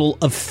game total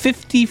of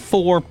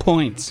 54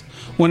 points.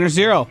 1 or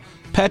 0.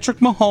 Patrick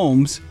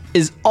Mahomes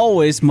is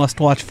always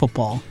must-watch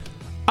football.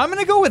 I'm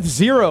going to go with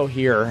 0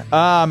 here.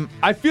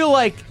 I feel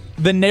like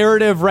the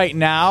narrative right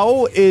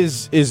now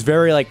is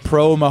very like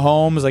pro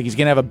Mahomes. Like he's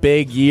going to have a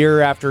big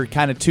year after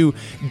kind of 2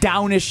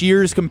 downish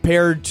years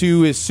compared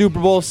to his Super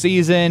Bowl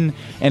season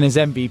and his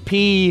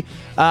MVP.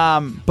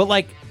 But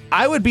like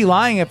I would be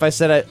lying if I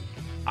said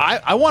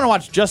I want to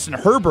watch Justin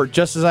Herbert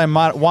just as I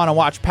want to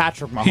watch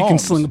Patrick Mahomes. He can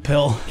sling a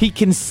pill. He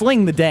can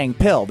sling the dang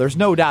pill. There's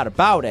no doubt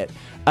about it.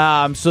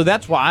 So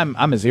that's why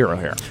I'm a 0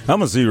 here.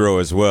 I'm a 0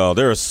 as well.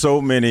 There are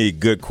so many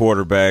good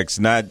quarterbacks,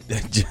 not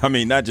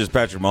just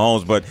Patrick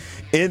Mahomes, but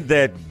in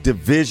that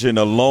division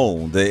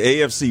alone, the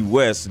AFC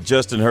West,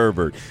 Justin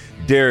Herbert,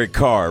 Derek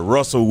Carr,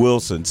 Russell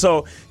Wilson.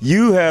 So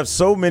you have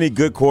so many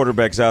good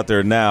quarterbacks out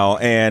there now.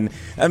 And,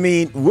 I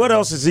mean, what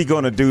else is he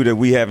going to do that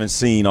we haven't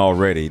seen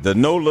already? The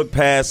no-look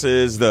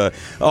passes,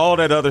 all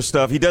that other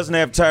stuff. He doesn't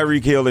have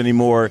Tyreek Hill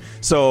anymore.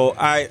 So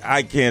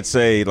I can't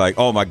say, like,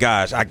 oh, my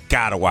gosh, I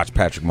got to watch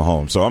Patrick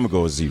Mahomes. So I'm going to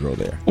go with 0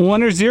 there.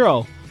 1 or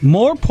 0.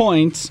 More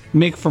points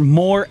make for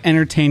more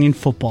entertaining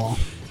football.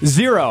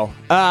 0.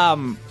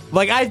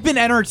 I've been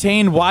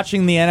entertained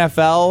watching the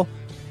NFL.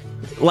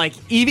 Like,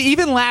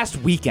 even last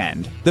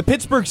weekend, the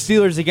Pittsburgh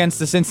Steelers against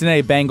the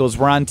Cincinnati Bengals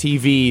were on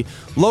TV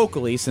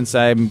locally, since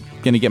I'm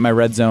going to get my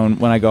Red Zone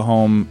when I go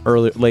home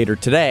later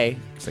today,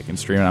 because I can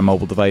stream it on a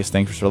mobile device.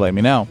 Thanks for letting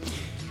me know.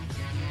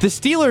 The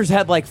Steelers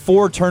had like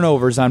 4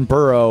 turnovers on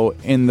Burrow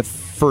in the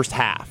first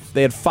half.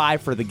 They had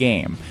 5 for the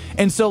game.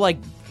 And so, like,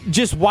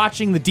 just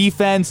watching the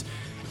defense,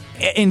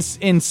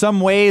 in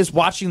some ways,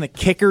 watching the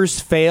kickers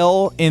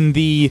fail in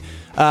the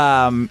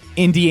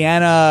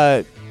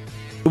Indiana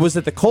Was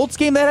it the Colts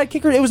game that had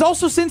kicker? It was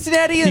also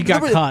Cincinnati. He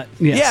got cut.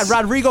 Yes. Yeah,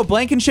 Rodrigo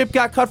Blankenship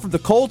got cut from the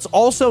Colts.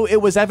 Also, it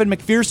was Evan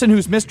McPherson,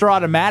 who's Mr.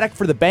 Automatic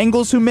for the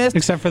Bengals, who missed.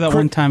 Except for that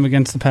one time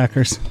against the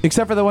Packers.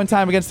 Except for the one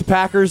time against the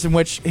Packers, in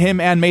which him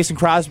and Mason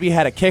Crosby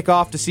had a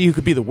kickoff to see who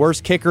could be the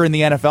worst kicker in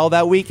the NFL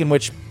that week, in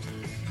which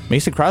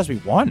Mason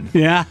Crosby won.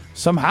 Yeah.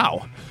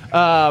 Somehow.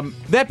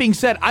 That being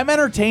said, I'm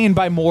entertained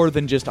by more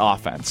than just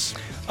offense.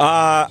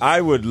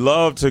 I would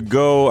love to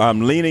go.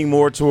 I'm leaning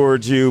more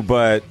towards you,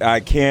 but I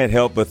can't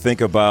help but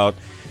think about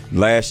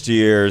last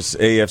year's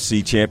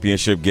AFC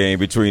Championship game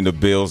between the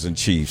Bills and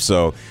Chiefs.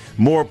 So,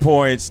 more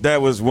points.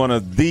 That was one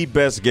of the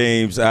best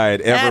games I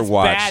had ever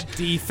watched. Bad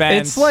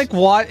defense. It's like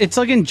It's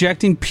like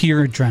injecting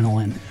pure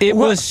adrenaline. It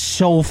was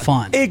so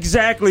fun.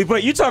 Exactly,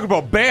 but you talk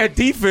about bad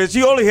defense.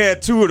 You only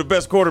had two of the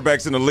best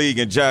quarterbacks in the league,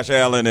 in Josh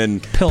Allen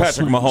and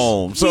Patrick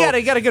Mahomes. So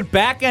you got a good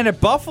back end at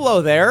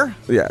Buffalo there.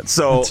 Yeah,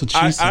 so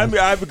I'm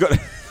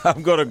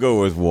gonna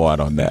go with one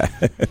on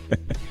that.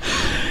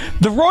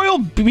 The royal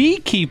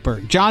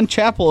beekeeper, John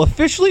Chappell,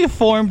 officially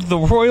formed the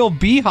royal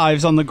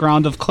beehives on the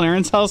ground of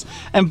Clarence House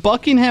and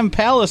Buckingham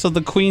Palace of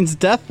the Queen's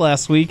death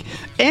last week.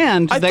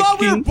 And I thought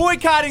we were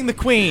boycotting the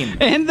Queen.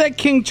 And that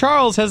King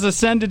Charles has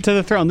ascended to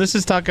the throne. This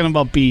is talking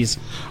about bees.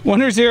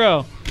 1 or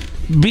 0.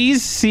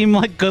 Bees seem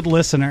like good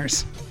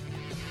listeners.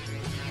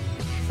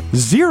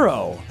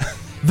 0.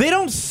 They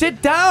don't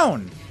sit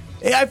down.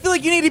 I feel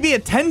like you need to be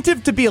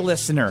attentive to be a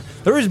listener.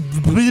 There is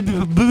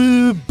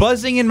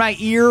buzzing in my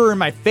ear or in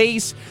my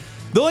face.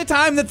 The only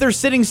time that they're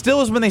sitting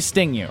still is when they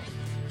sting you.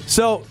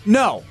 So,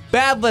 no,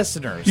 bad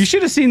listeners. You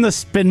should have seen the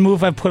spin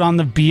move I put on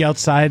the bee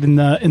outside in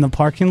the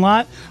parking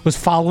lot. It was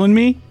following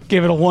me.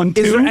 Gave it a 1-2.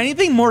 Is there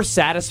anything more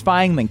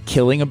satisfying than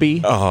killing a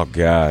bee? Oh,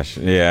 gosh.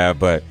 Yeah,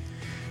 but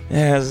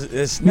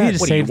it's not.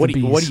 What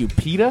are you,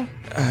 PETA?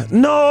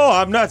 No,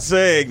 I'm not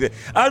saying that.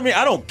 I mean,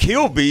 I don't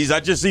kill bees. I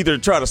just either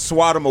try to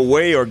swat them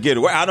away or get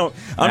away. I'm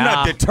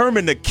not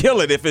determined to kill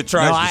it if it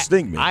tries to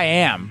sting me. I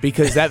am,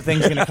 because that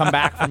thing's going to come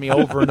back for me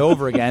over and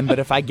over again. But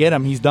if I get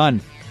him, he's done.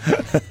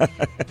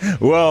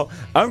 Well,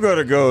 I'm going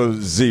to go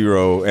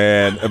 0,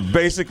 and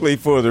basically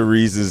for the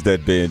reasons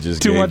that Ben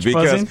just gave. Too much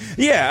buzzing?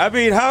 Yeah, I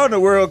mean, how in the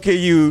world can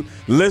you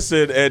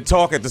listen and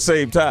talk at the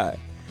same time?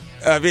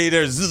 I mean,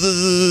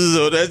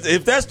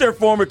 if that's their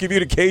form of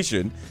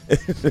communication,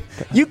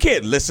 you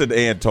can't listen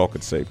and talk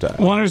at the same time.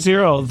 1 or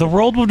 0. The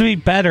world would be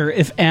better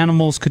if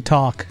animals could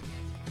talk.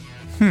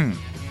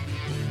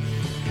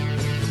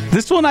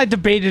 This one I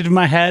debated in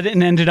my head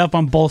and ended up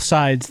on both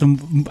sides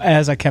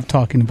as I kept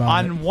talking about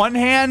it. On one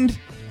hand,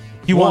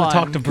 you want to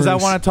talk to Bruce. Because I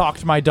want to talk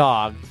to my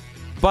dog.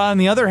 But on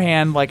the other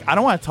hand, like, I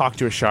don't want to talk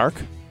to a shark.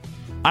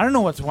 I don't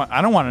want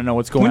to know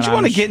what's going on. Wouldn't you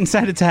want to get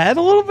inside its head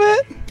a little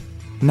bit?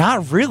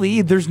 Not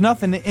really. There's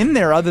nothing in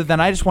there other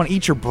than I just want to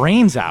eat your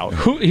brains out.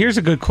 Here's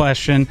a good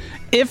question.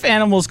 If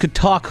animals could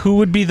talk, who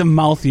would be the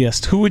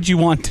mouthiest? Who would you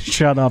want to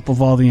shut up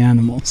of all the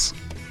animals?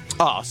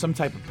 Oh, some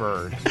type of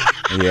bird.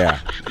 Yeah.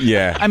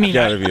 I mean,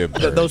 gotta be a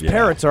bird. Those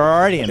parrots are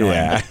already annoying.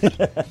 Yeah.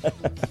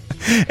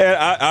 And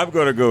I'm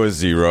going to go with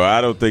 0.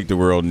 I don't think the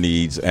world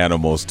needs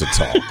animals to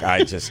talk.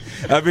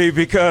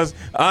 Because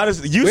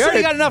honestly, we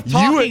already got enough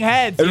talking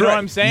heads. You know what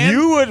I'm saying?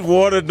 You would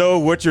want to know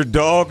what your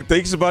dog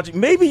thinks about you.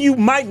 Maybe you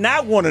might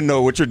not want to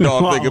know what your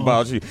dog thinks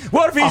about you.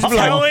 What if he's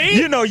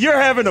like,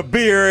 you're having a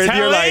beer and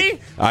you're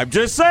like, I'm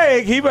just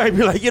saying. He might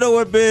be like, you know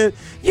what, Ben?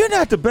 You're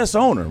not the best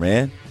owner,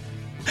 man.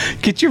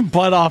 Get your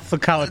butt off the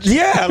couch.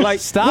 Yeah,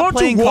 like, stop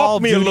playing Call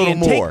of Duty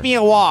and take me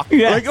a walk.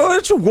 Yeah. Like, why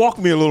don't you walk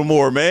me a little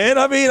more, man?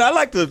 I mean, I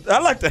like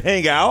to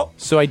hang out.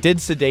 So I did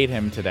sedate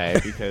him today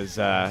because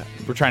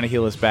we're trying to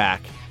heal his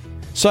back.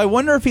 So I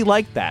wonder if he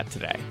liked that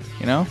today,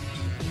 you know?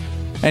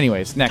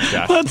 Anyways, next,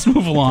 Josh. Let's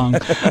move along.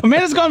 A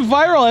man has gone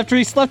viral after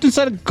he slept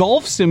inside a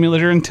golf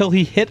simulator until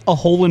he hit a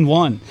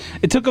hole-in-one.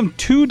 It took him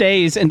 2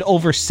 days and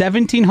over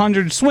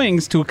 1,700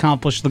 swings to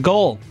accomplish the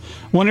goal.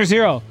 1 or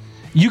 0.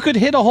 You could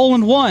hit a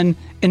hole-in-one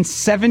in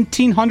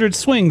 1,700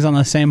 swings on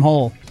the same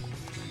hole.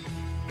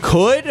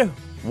 Could?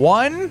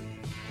 One?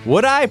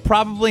 Would I?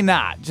 Probably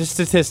not, just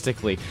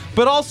statistically.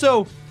 But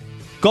also,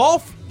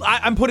 golf,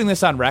 I'm putting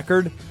this on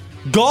record,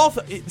 golf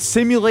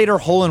simulator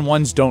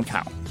hole-in-ones don't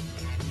count.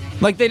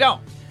 Like, they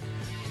don't.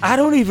 I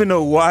don't even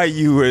know why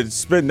you would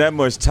spend that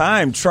much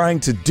time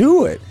trying to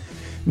do it.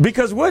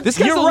 Because this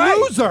guy's a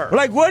loser.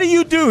 Like, what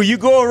do? You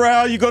go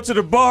around, you go to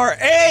the bar,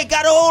 hey,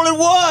 got a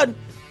hole-in-one.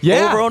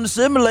 Yeah. Over on the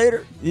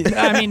simulator.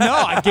 I mean, no,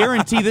 I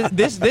guarantee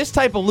this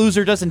type of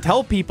loser doesn't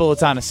tell people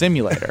it's on a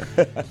simulator.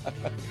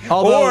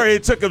 Or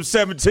it took him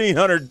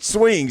 1,700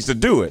 swings to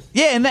do it.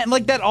 Yeah, and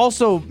that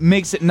also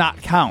makes it not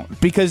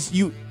count because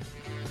you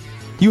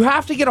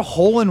have to get a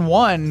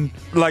hole-in-one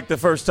like the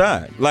first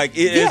time. Like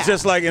it's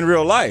just like in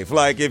real life.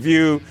 Like if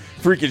you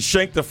freaking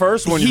shank the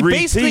first one, you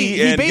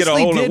re-tee and get a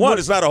hole-in-one.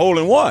 It's not a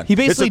hole-in-one. He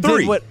basically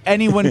did what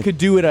anyone could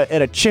do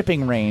at a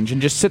chipping range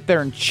and just sit there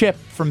and chip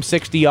from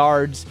 60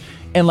 yards.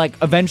 And, like,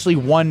 eventually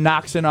one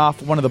knocks it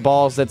off one of the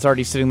balls that's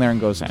already sitting there and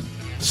goes in.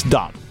 It's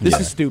dumb. This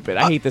is stupid.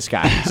 I hate this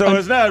guy. So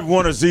it's not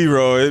 1 or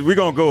 0. We're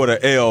going to go with an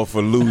L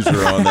for loser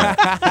on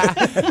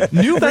that.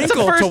 New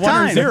wrinkle to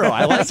 1 or 0.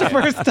 I like That's the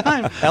first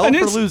time. L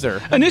for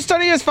loser. A new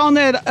study has found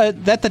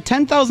that the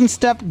 10,000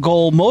 step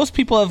goal most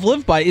people have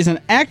lived by isn't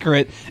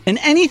accurate, and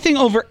anything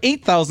over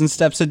 8,000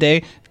 steps a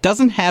day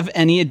doesn't have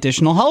any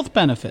additional health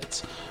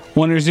benefits.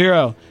 1 or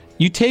 0.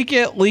 You take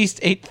at least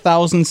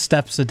 8,000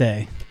 steps a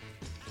day.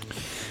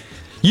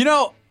 You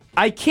know,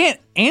 I can't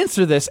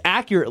answer this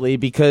accurately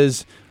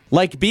because,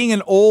 like, being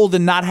an old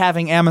and not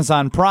having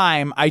Amazon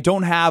Prime, I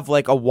don't have,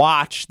 like, a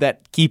watch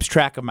that keeps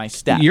track of my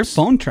steps. Your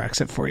phone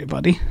tracks it for you,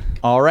 buddy.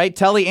 All right,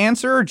 Telly,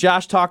 answer.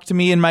 Josh, talk to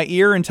me in my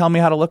ear and tell me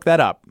how to look that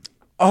up.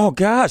 Oh,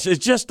 gosh.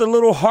 It's just a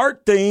little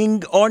heart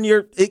thing on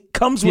your – it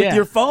comes with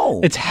your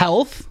phone. It's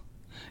health.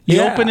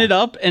 You open it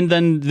up, and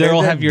then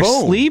there'll have your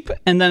sleep,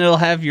 and then it'll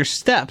have your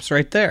steps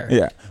right there.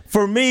 Yeah.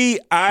 For me,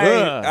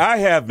 I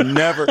have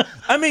never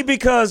 – I mean,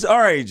 because, all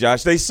right,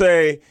 Josh, they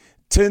say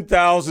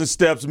 10,000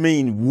 steps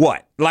mean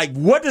what? Like,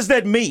 what does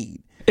that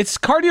mean? It's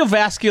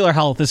cardiovascular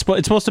health. It's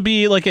supposed to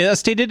be like a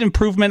stated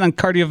improvement on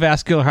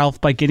cardiovascular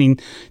health by getting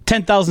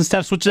 10,000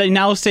 steps, which they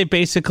now say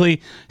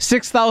basically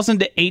 6,000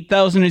 to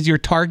 8,000 is your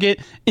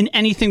target. And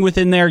anything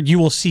within there, you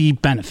will see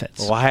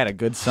benefits. Well, I had a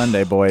good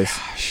Sunday, boys.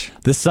 Gosh.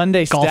 The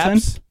Sunday Golfing?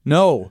 steps?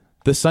 No.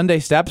 The Sunday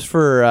steps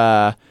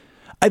for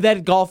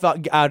that golf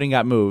outing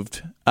got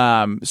moved.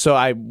 So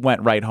I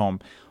went right home.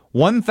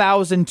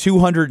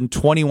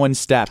 1,221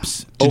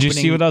 steps. Did you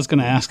see what I was going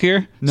to ask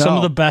here? No. Some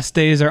of the best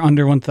days are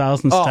under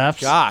 1,000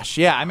 steps. Oh, gosh.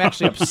 Yeah, I'm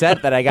actually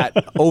upset that I got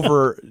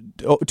over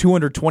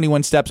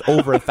 221 steps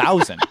over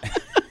 1,000.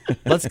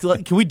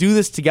 Can we do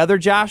this together,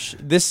 Josh?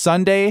 This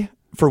Sunday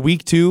for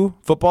week 2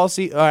 football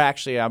season? Or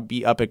actually, I'll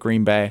be up at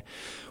Green Bay.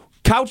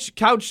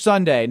 Couch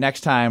Sunday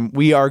next time,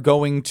 we are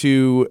going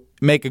to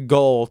make a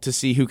goal to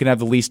see who can have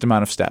the least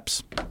amount of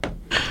steps.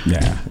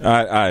 Yeah,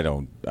 I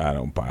don't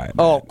buy it.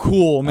 Oh,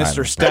 cool,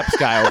 Mr. Steps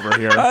guy over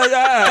here.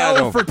 I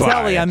don't for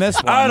Telly on this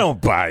one. I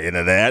don't buy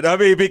into that. I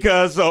mean,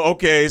 because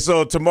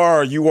so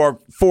tomorrow you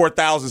walk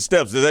 4,000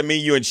 steps. Does that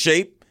mean you're in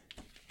shape?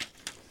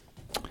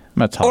 I'm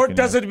not talking. Or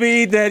does it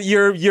mean that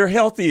you're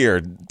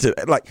healthier?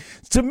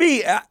 To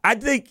me, I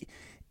think.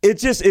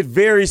 It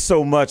varies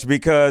so much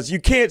because you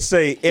can't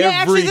say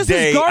every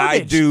day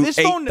I do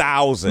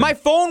 8,000. My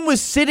phone was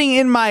sitting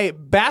in my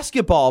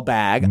basketball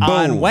bag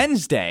on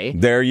Wednesday.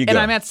 There you go. And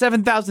I'm at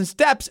 7,000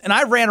 steps, and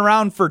I ran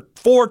around for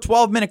 4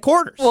 12-minute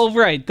quarters. Well,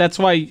 right. That's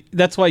why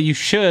you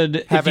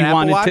should, have if you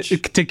wanted watch?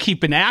 to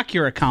keep an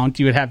accurate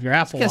count, you would have your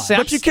Apple Watch.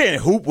 But you can't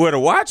hoop with a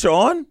watch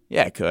on.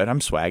 Yeah, I could.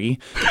 I'm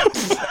swaggy.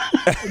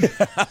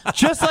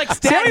 Just like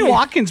Sammy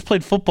Watkins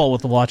played football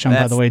with the watch on,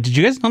 by the way. Did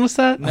you guys notice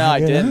that? No,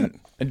 I didn't.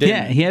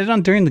 Yeah, he had it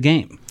on during the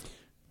game.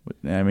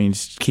 I mean,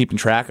 just keeping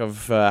track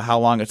of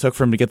how long it took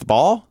for him to get the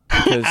ball.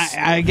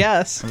 I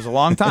guess. It was a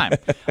long time.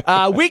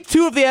 Week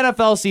 2 of the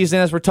NFL season,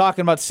 as we're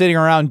talking about sitting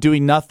around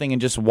doing nothing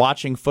and just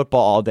watching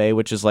football all day,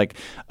 which is like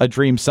a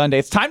dream Sunday.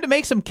 It's time to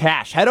make some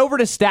cash. Head over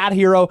to Stat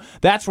Hero.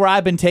 That's where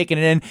I've been taking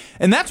it in.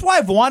 And that's why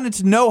I've wanted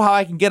to know how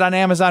I can get on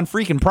Amazon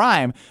freaking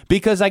Prime,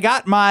 because I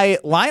got my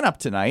lineup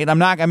tonight. I'm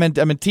going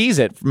to tease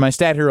it for my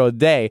Stat Hero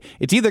today.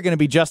 It's either going to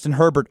be Justin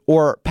Herbert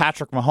or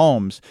Patrick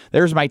Mahomes.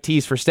 There's my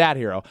tease for Stat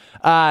Hero.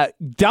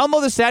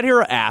 Download the Stat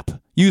Hero app.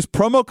 Use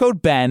promo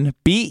code BEN,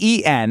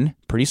 B-E-N,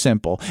 pretty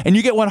simple, and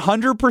you get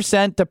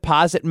 100%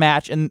 deposit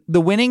match, and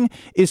the winning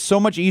is so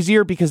much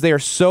easier because they are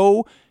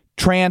so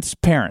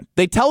transparent.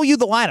 They tell you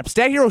the lineup.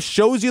 Stat Hero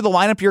shows you the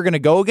lineup you're going to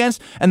go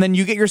against, and then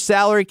you get your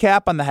salary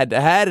cap on the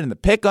head-to-head and the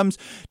pick'ems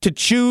to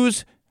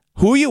choose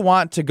who you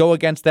want to go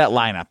against that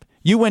lineup.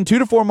 You win 2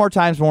 to 4 more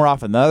times more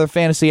often than other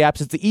fantasy apps.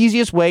 It's the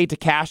easiest way to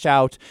cash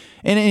out.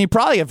 And you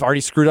probably have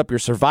already screwed up your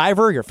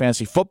Survivor, your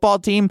fantasy football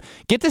team.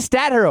 Get to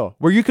Stat Hero,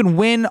 where you can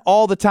win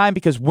all the time,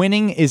 because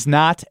winning is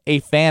not a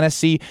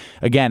fantasy.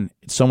 Again,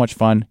 it's so much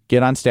fun.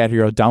 Get on Stat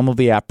Hero, download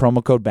the app,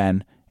 promo code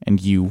BEN, and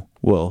you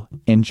will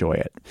enjoy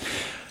it.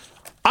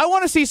 I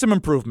want to see some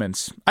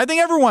improvements. I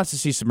think everyone wants to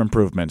see some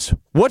improvements.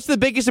 What's the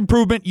biggest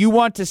improvement you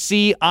want to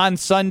see on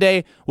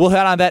Sunday? We'll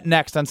head on that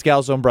next on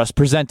Scalzo and Brust,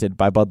 presented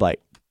by Bud Light.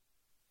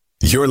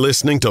 You're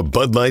listening to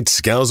Bud Light,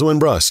 Scalzo, and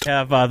Brust.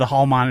 Have the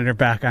hall monitor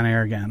back on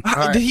air again.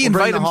 Right, Did he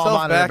invite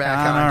himself back on?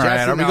 All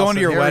right. Are we going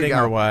to your wedding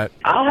or what?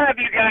 I'll have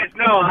you guys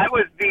know I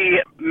was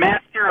the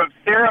master of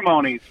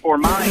ceremonies for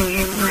my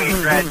 8th grade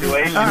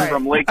graduation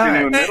from Lake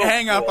Canoe Middle School.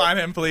 Hang up on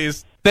him,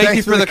 please. Thanks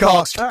you for the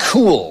call.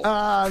 Cool.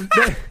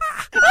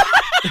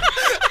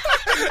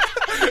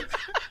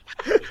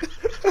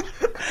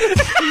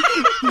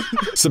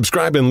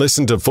 Subscribe and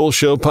listen to full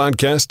show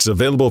podcasts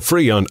available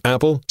free on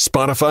Apple,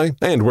 Spotify,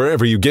 and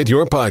wherever you get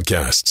your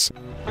podcasts.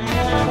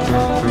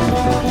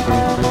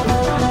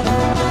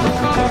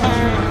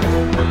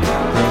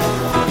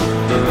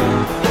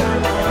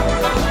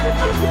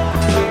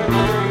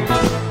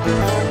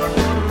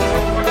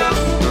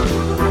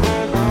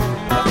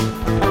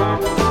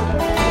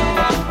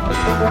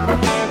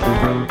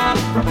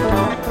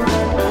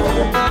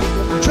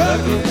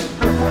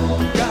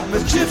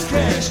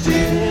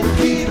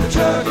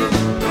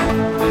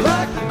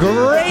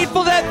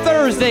 Grateful Dead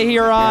Thursday Sunday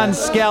here on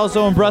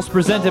Scalzo and Brust,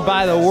 presented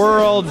by the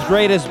world's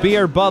greatest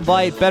beer, Bud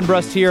Light. Ben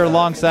Brust here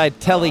alongside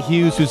Telly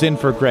Hughes, who's in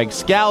for Greg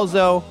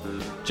Scalzo.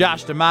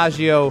 Josh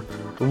DiMaggio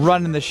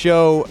running the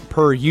show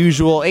per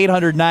usual.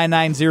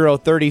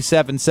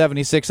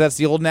 800-990-3776. That's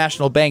the Old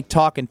National Bank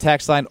talk and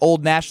text line.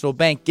 Old National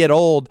Bank, get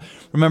old.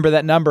 Remember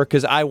that number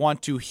because I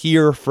want to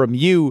hear from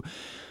you.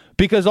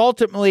 Because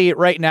ultimately,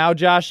 right now,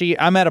 Joshy,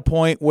 I'm at a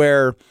point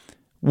where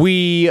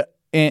we,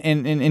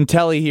 and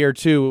Telly here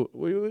too,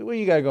 what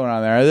you got going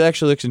on there? It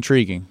actually looks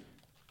intriguing.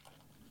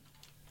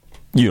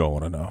 You don't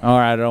want to know. All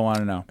right, I don't want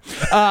to know.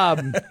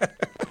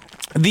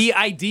 The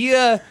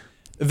idea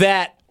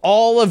that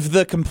all of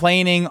the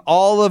complaining,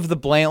 all of the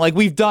blame, like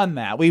we've done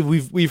that.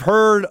 We've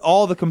heard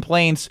all the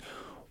complaints.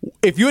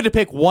 If you had to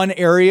pick one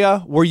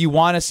area where you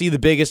want to see the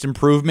biggest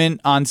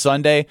improvement on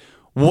Sunday,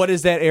 what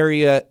is that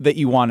area that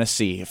you want to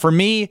see? For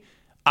me,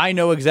 I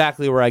know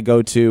exactly where I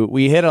go to.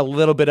 We hit a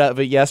little bit of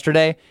it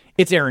yesterday.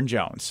 It's Aaron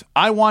Jones.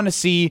 I want to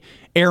see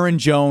Aaron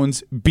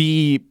Jones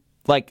be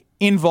like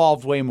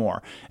involved way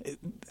more.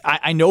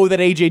 I know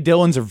that A.J.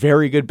 Dillon's a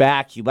very good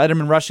back. He led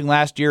him in rushing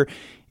last year.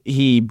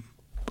 He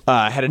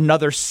had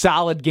another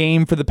solid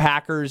game for the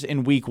Packers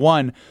in week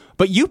 1.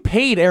 But you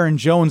paid Aaron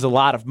Jones a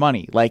lot of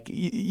money. Like,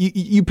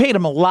 you paid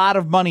him a lot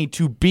of money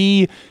to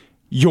be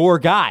your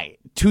guy.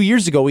 2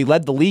 years ago, he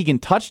led the league in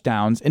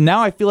touchdowns, and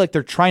now I feel like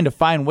they're trying to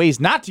find ways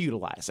not to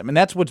utilize him, and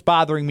that's what's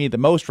bothering me the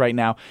most right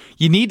now.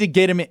 You need to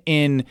get him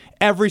in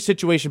every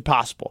situation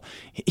possible.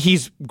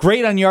 He's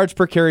great on yards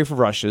per carry for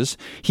rushes.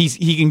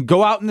 He can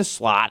go out in the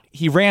slot.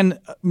 He ran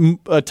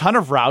a ton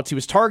of routes. He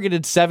was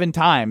targeted 7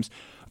 times,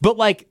 but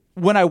like,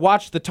 when I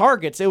watched the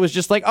targets, it was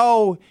just like,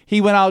 oh,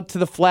 he went out to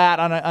the flat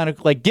on a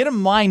like, get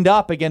him lined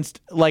up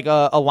against like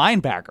a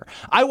linebacker.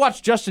 I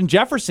watched Justin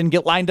Jefferson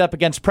get lined up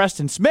against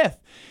Preston Smith.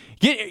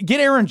 Get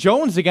Aaron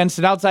Jones against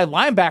an outside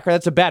linebacker.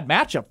 That's a bad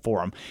matchup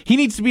for him. He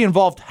needs to be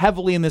involved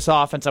heavily in this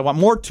offense. I want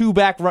more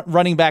two-back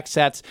running back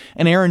sets,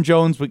 and Aaron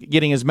Jones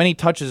getting as many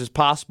touches as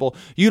possible.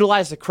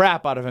 Utilize the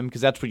crap out of him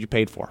because that's what you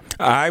paid for.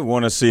 I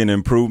want to see an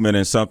improvement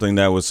in something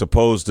that was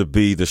supposed to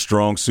be the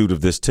strong suit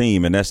of this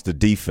team, and that's the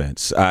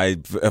defense. I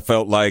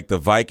felt like the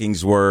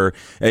Vikings were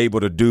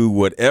able to do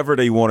whatever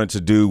they wanted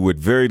to do with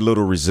very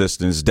little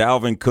resistance.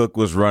 Dalvin Cook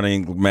was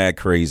running mad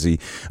crazy.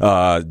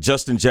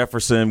 Justin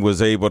Jefferson was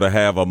able to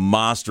have a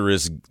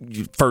monstrous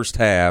first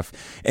half,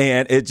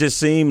 and it just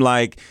seemed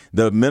like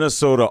the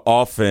Minnesota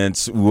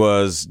offense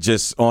was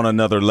just on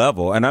another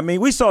level. And I mean,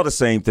 we saw the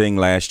same thing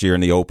last year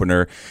in the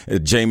opener.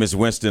 Jameis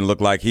Winston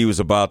looked like he was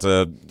about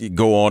to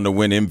go on to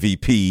win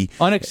MVP.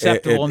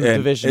 Unacceptable in the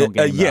divisional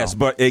game. Yes,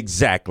 but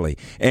exactly.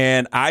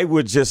 And I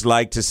would just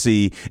like to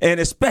see, and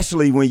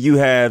especially when you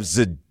have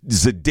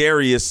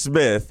Zadarius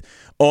Smith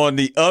on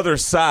the other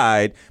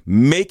side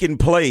making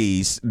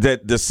plays,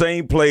 that the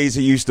same plays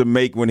he used to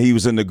make when he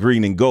was in the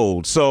green and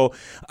gold. So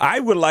I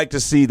would like to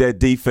see that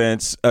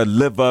defense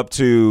live up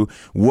to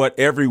what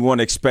everyone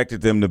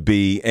expected them to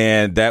be,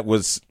 and that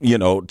was,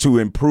 to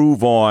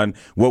improve on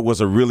what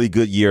was a really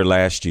good year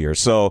last year.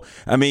 So,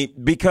 I mean,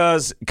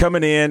 because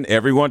coming in,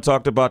 everyone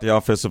talked about the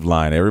offensive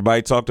line.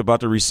 Everybody talked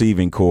about the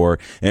receiving core,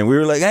 and we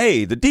were like,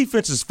 hey, the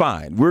defense is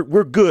fine.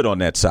 We're good on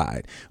that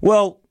side.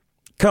 Well,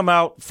 come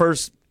out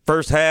first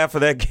half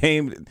of that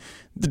game,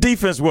 the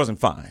defense wasn't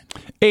fine.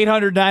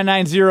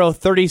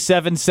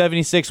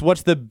 800-990-3776.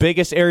 What's the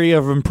biggest area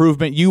of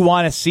improvement you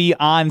want to see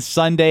on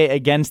Sunday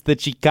against the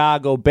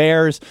Chicago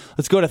Bears?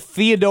 Let's go to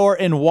Theodore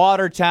in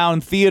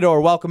Watertown. Theodore,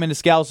 welcome into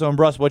Scalzo and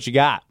Brust. What you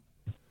got?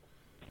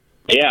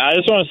 Yeah, I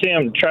just want to see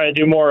him try to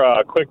do more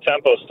quick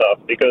tempo stuff,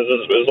 because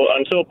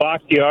until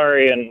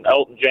Bakhtiari and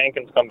Elton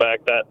Jenkins come back,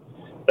 that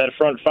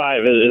front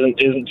five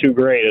isn't too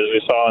great, as we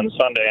saw on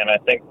Sunday. And I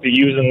think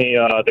using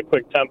the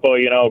quick tempo,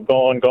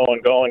 going,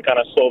 kind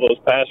of slow those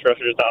pass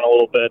rushers down a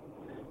little bit,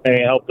 and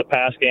help the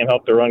pass game,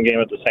 help the run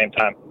game at the same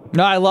time.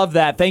 No, I love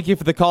that. Thank you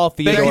for the call,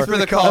 Theodore. Thank you for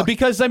the call.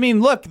 Because, I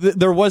mean, look,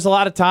 there was a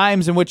lot of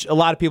times in which a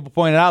lot of people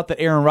pointed out that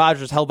Aaron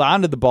Rodgers held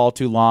on to the ball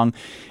too long.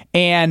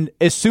 And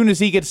as soon as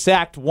he gets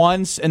sacked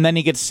once and then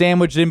he gets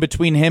sandwiched in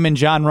between him and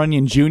John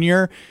Runyon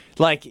Jr.,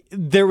 like,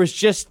 there was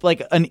just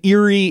like an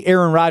eerie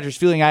Aaron Rodgers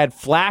feeling. I had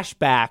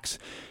flashbacks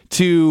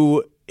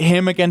to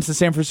him against the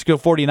San Francisco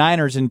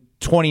 49ers in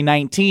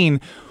 2019,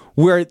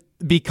 where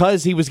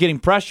because he was getting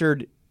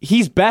pressured,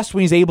 he's best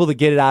when he's able to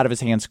get it out of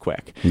his hands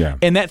quick. Yeah.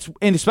 And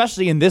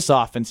especially in this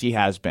offense, he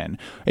has been.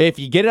 If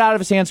you get it out of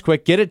his hands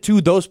quick, get it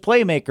to those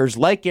playmakers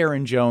like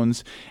Aaron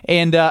Jones.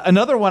 And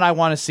another one I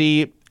want to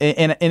see,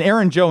 and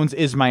Aaron Jones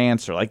is my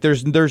answer. Like,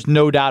 there's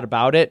no doubt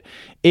about it,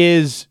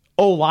 is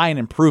O-line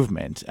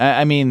improvement.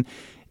 I mean,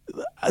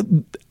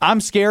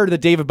 I'm scared that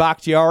David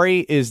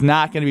Bakhtiari is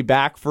not going to be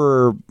back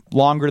for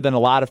longer than a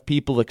lot of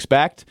people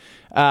expect.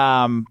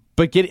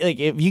 But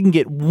if you can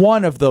get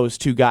one of those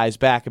two guys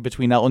back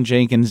between Elton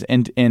Jenkins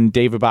and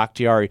David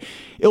Bakhtiari,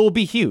 it will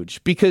be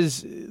huge,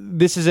 because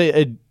this is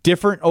a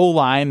different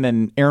O-line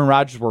than Aaron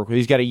Rodgers worked with.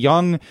 He's got a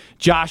young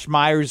Josh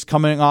Myers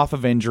coming off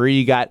of injury.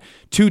 You got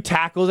 2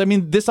 tackles. I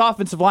mean, this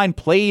offensive line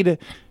played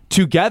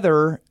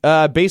together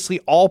basically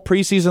all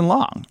preseason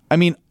long. I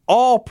mean,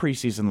 all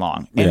preseason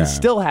long and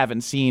still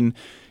haven't seen,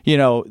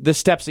 the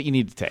steps that you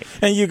need to take.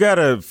 And you got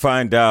to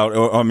find out,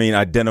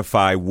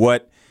 identify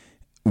what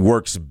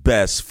works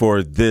best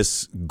for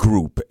this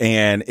group.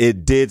 And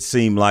it did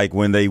seem like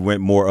when they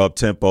went more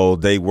up-tempo,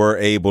 they were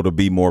able to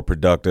be more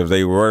productive.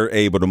 They were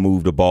able to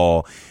move the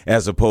ball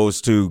as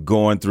opposed to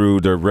going through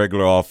the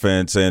regular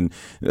offense and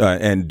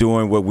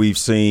doing what we've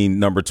seen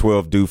number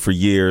 12 do for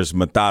years,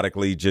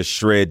 methodically just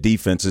shred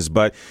defenses.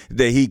 But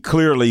he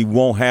clearly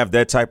won't have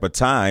that type of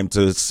time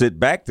to sit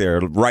back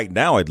there right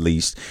now, at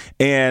least.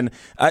 And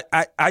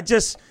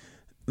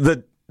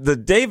the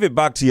David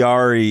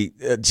Bakhtiari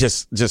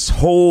just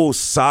whole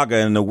saga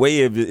and the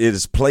way it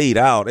is played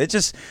out,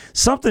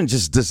 something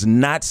just does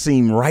not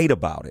seem right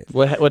about it.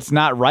 What's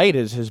not right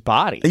is his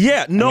body.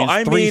 Yeah, no,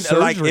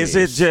 is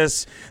it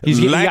just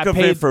lack of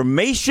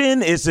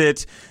information? Is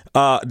it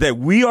that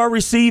we are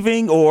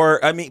receiving,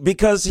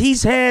 because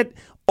he's had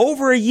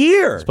over a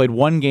year. He's played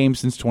one game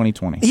since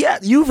 2020. Yeah,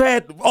 you've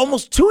had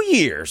almost 2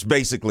 years,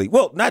 basically.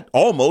 Well, not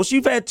almost.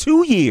 You've had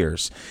 2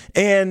 years.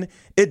 And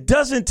it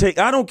doesn't take –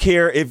 I don't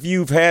care if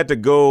you've had to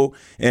go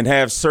and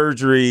have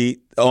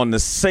surgery on the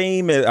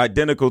same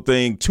identical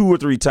thing 2 or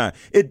 3 times.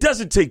 It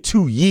doesn't take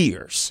 2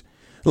 years.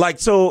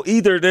 So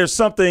either there's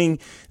something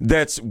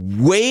that's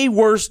way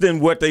worse than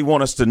what they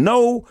want us to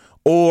know,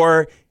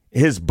 or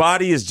his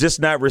body is just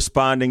not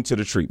responding to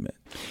the treatment.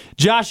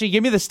 Joshy,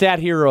 give me the stat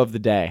hero of the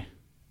day.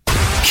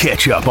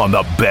 Catch up on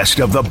the best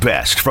of the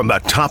best from the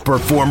top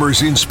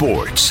performers in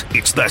sports.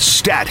 It's the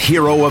Stat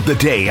Hero of the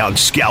Day on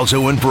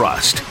Scalzo and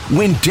Brust.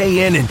 Win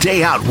day in and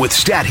day out with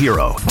Stat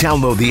Hero.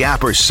 Download the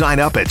app or sign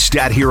up at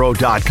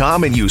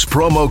stathero.com and use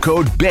promo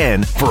code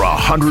BEN for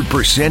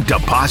 100%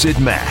 deposit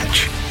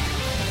match.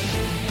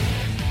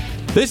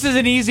 This is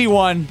an easy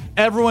one.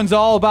 Everyone's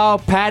all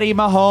about Patty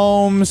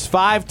Mahomes,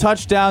 5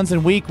 touchdowns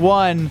in week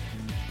 1.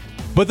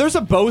 But there's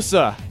a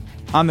Bosa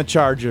on the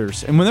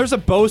Chargers. And when there's a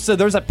Bosa,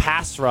 there's a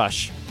pass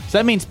rush. So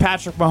that means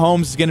Patrick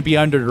Mahomes is going to be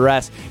under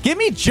duress. Give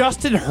me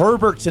Justin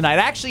Herbert tonight.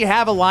 I actually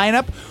have a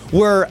lineup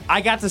where I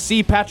got to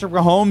see Patrick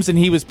Mahomes and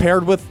he was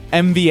paired with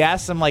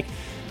MVS. I'm like,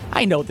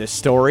 I know this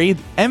story.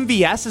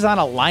 MVS is on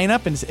a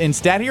lineup in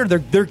Stat here.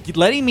 They're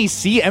letting me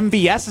see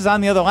MVS is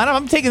on the other lineup.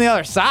 I'm taking the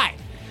other side.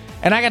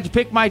 And I got to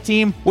pick my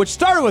team, which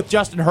started with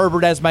Justin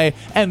Herbert as my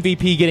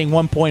MVP, getting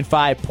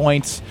 1.5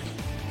 points.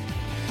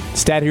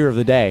 Stat hero of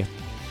the day,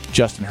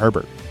 Justin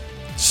Herbert.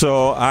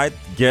 So I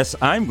guess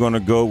I'm going to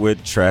go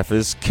with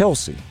Travis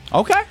Kelce.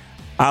 Okay.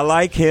 I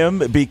like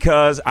him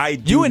because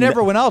you and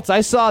everyone else, I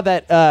saw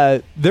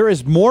that there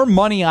is more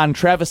money on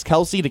Travis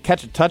Kelce to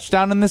catch a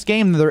touchdown in this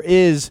game than there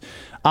is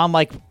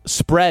on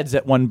spreads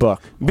at one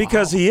book.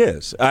 Because he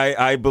is.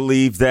 I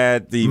believe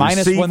that the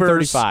minus receivers,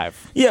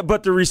 135. Yeah,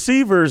 but the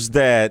receivers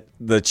that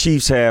the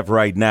Chiefs have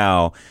right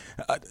now,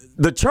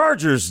 the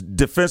Chargers'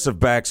 defensive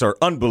backs are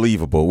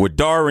unbelievable with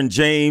Darwin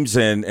James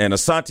and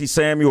Asante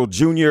Samuel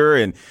Jr.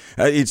 And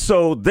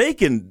so they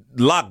can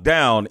lock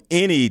down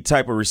any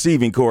type of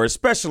receiving core,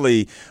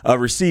 especially a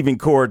receiving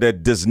core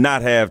that does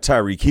not have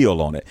Tyreek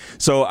Hill on it.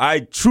 So I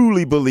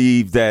truly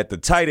believe that the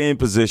tight end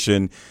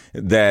position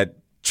that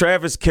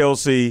Travis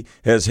Kelce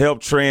has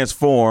helped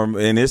transform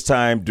in his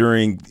time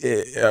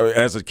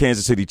as a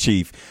Kansas City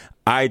Chief.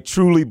 I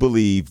truly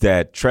believe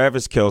that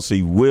Travis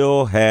Kelce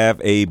will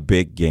have a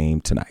big game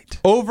tonight.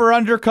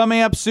 Over-under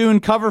coming up soon.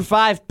 Cover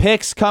 5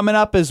 picks coming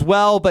up as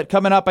well. But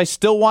coming up, I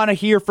still want to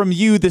hear from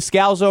you, the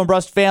Scalzo and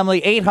Brust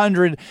family.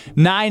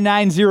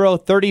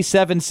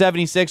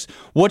 800-990-3776.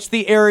 What's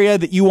the area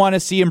that you want to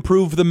see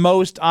improve the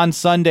most on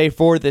Sunday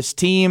for this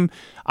team?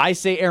 I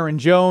say Aaron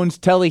Jones.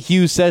 Telly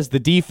Hughes says the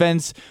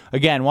defense.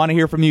 Again, want to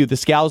hear from you, the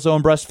Scalzo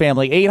and Brust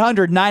family.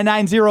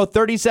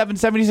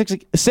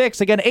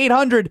 800-990-3776. Again,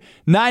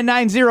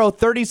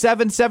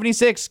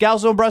 800-990-3776.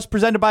 Scalzo and Brust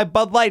presented by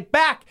Bud Light.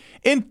 Back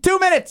in 2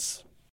 minutes.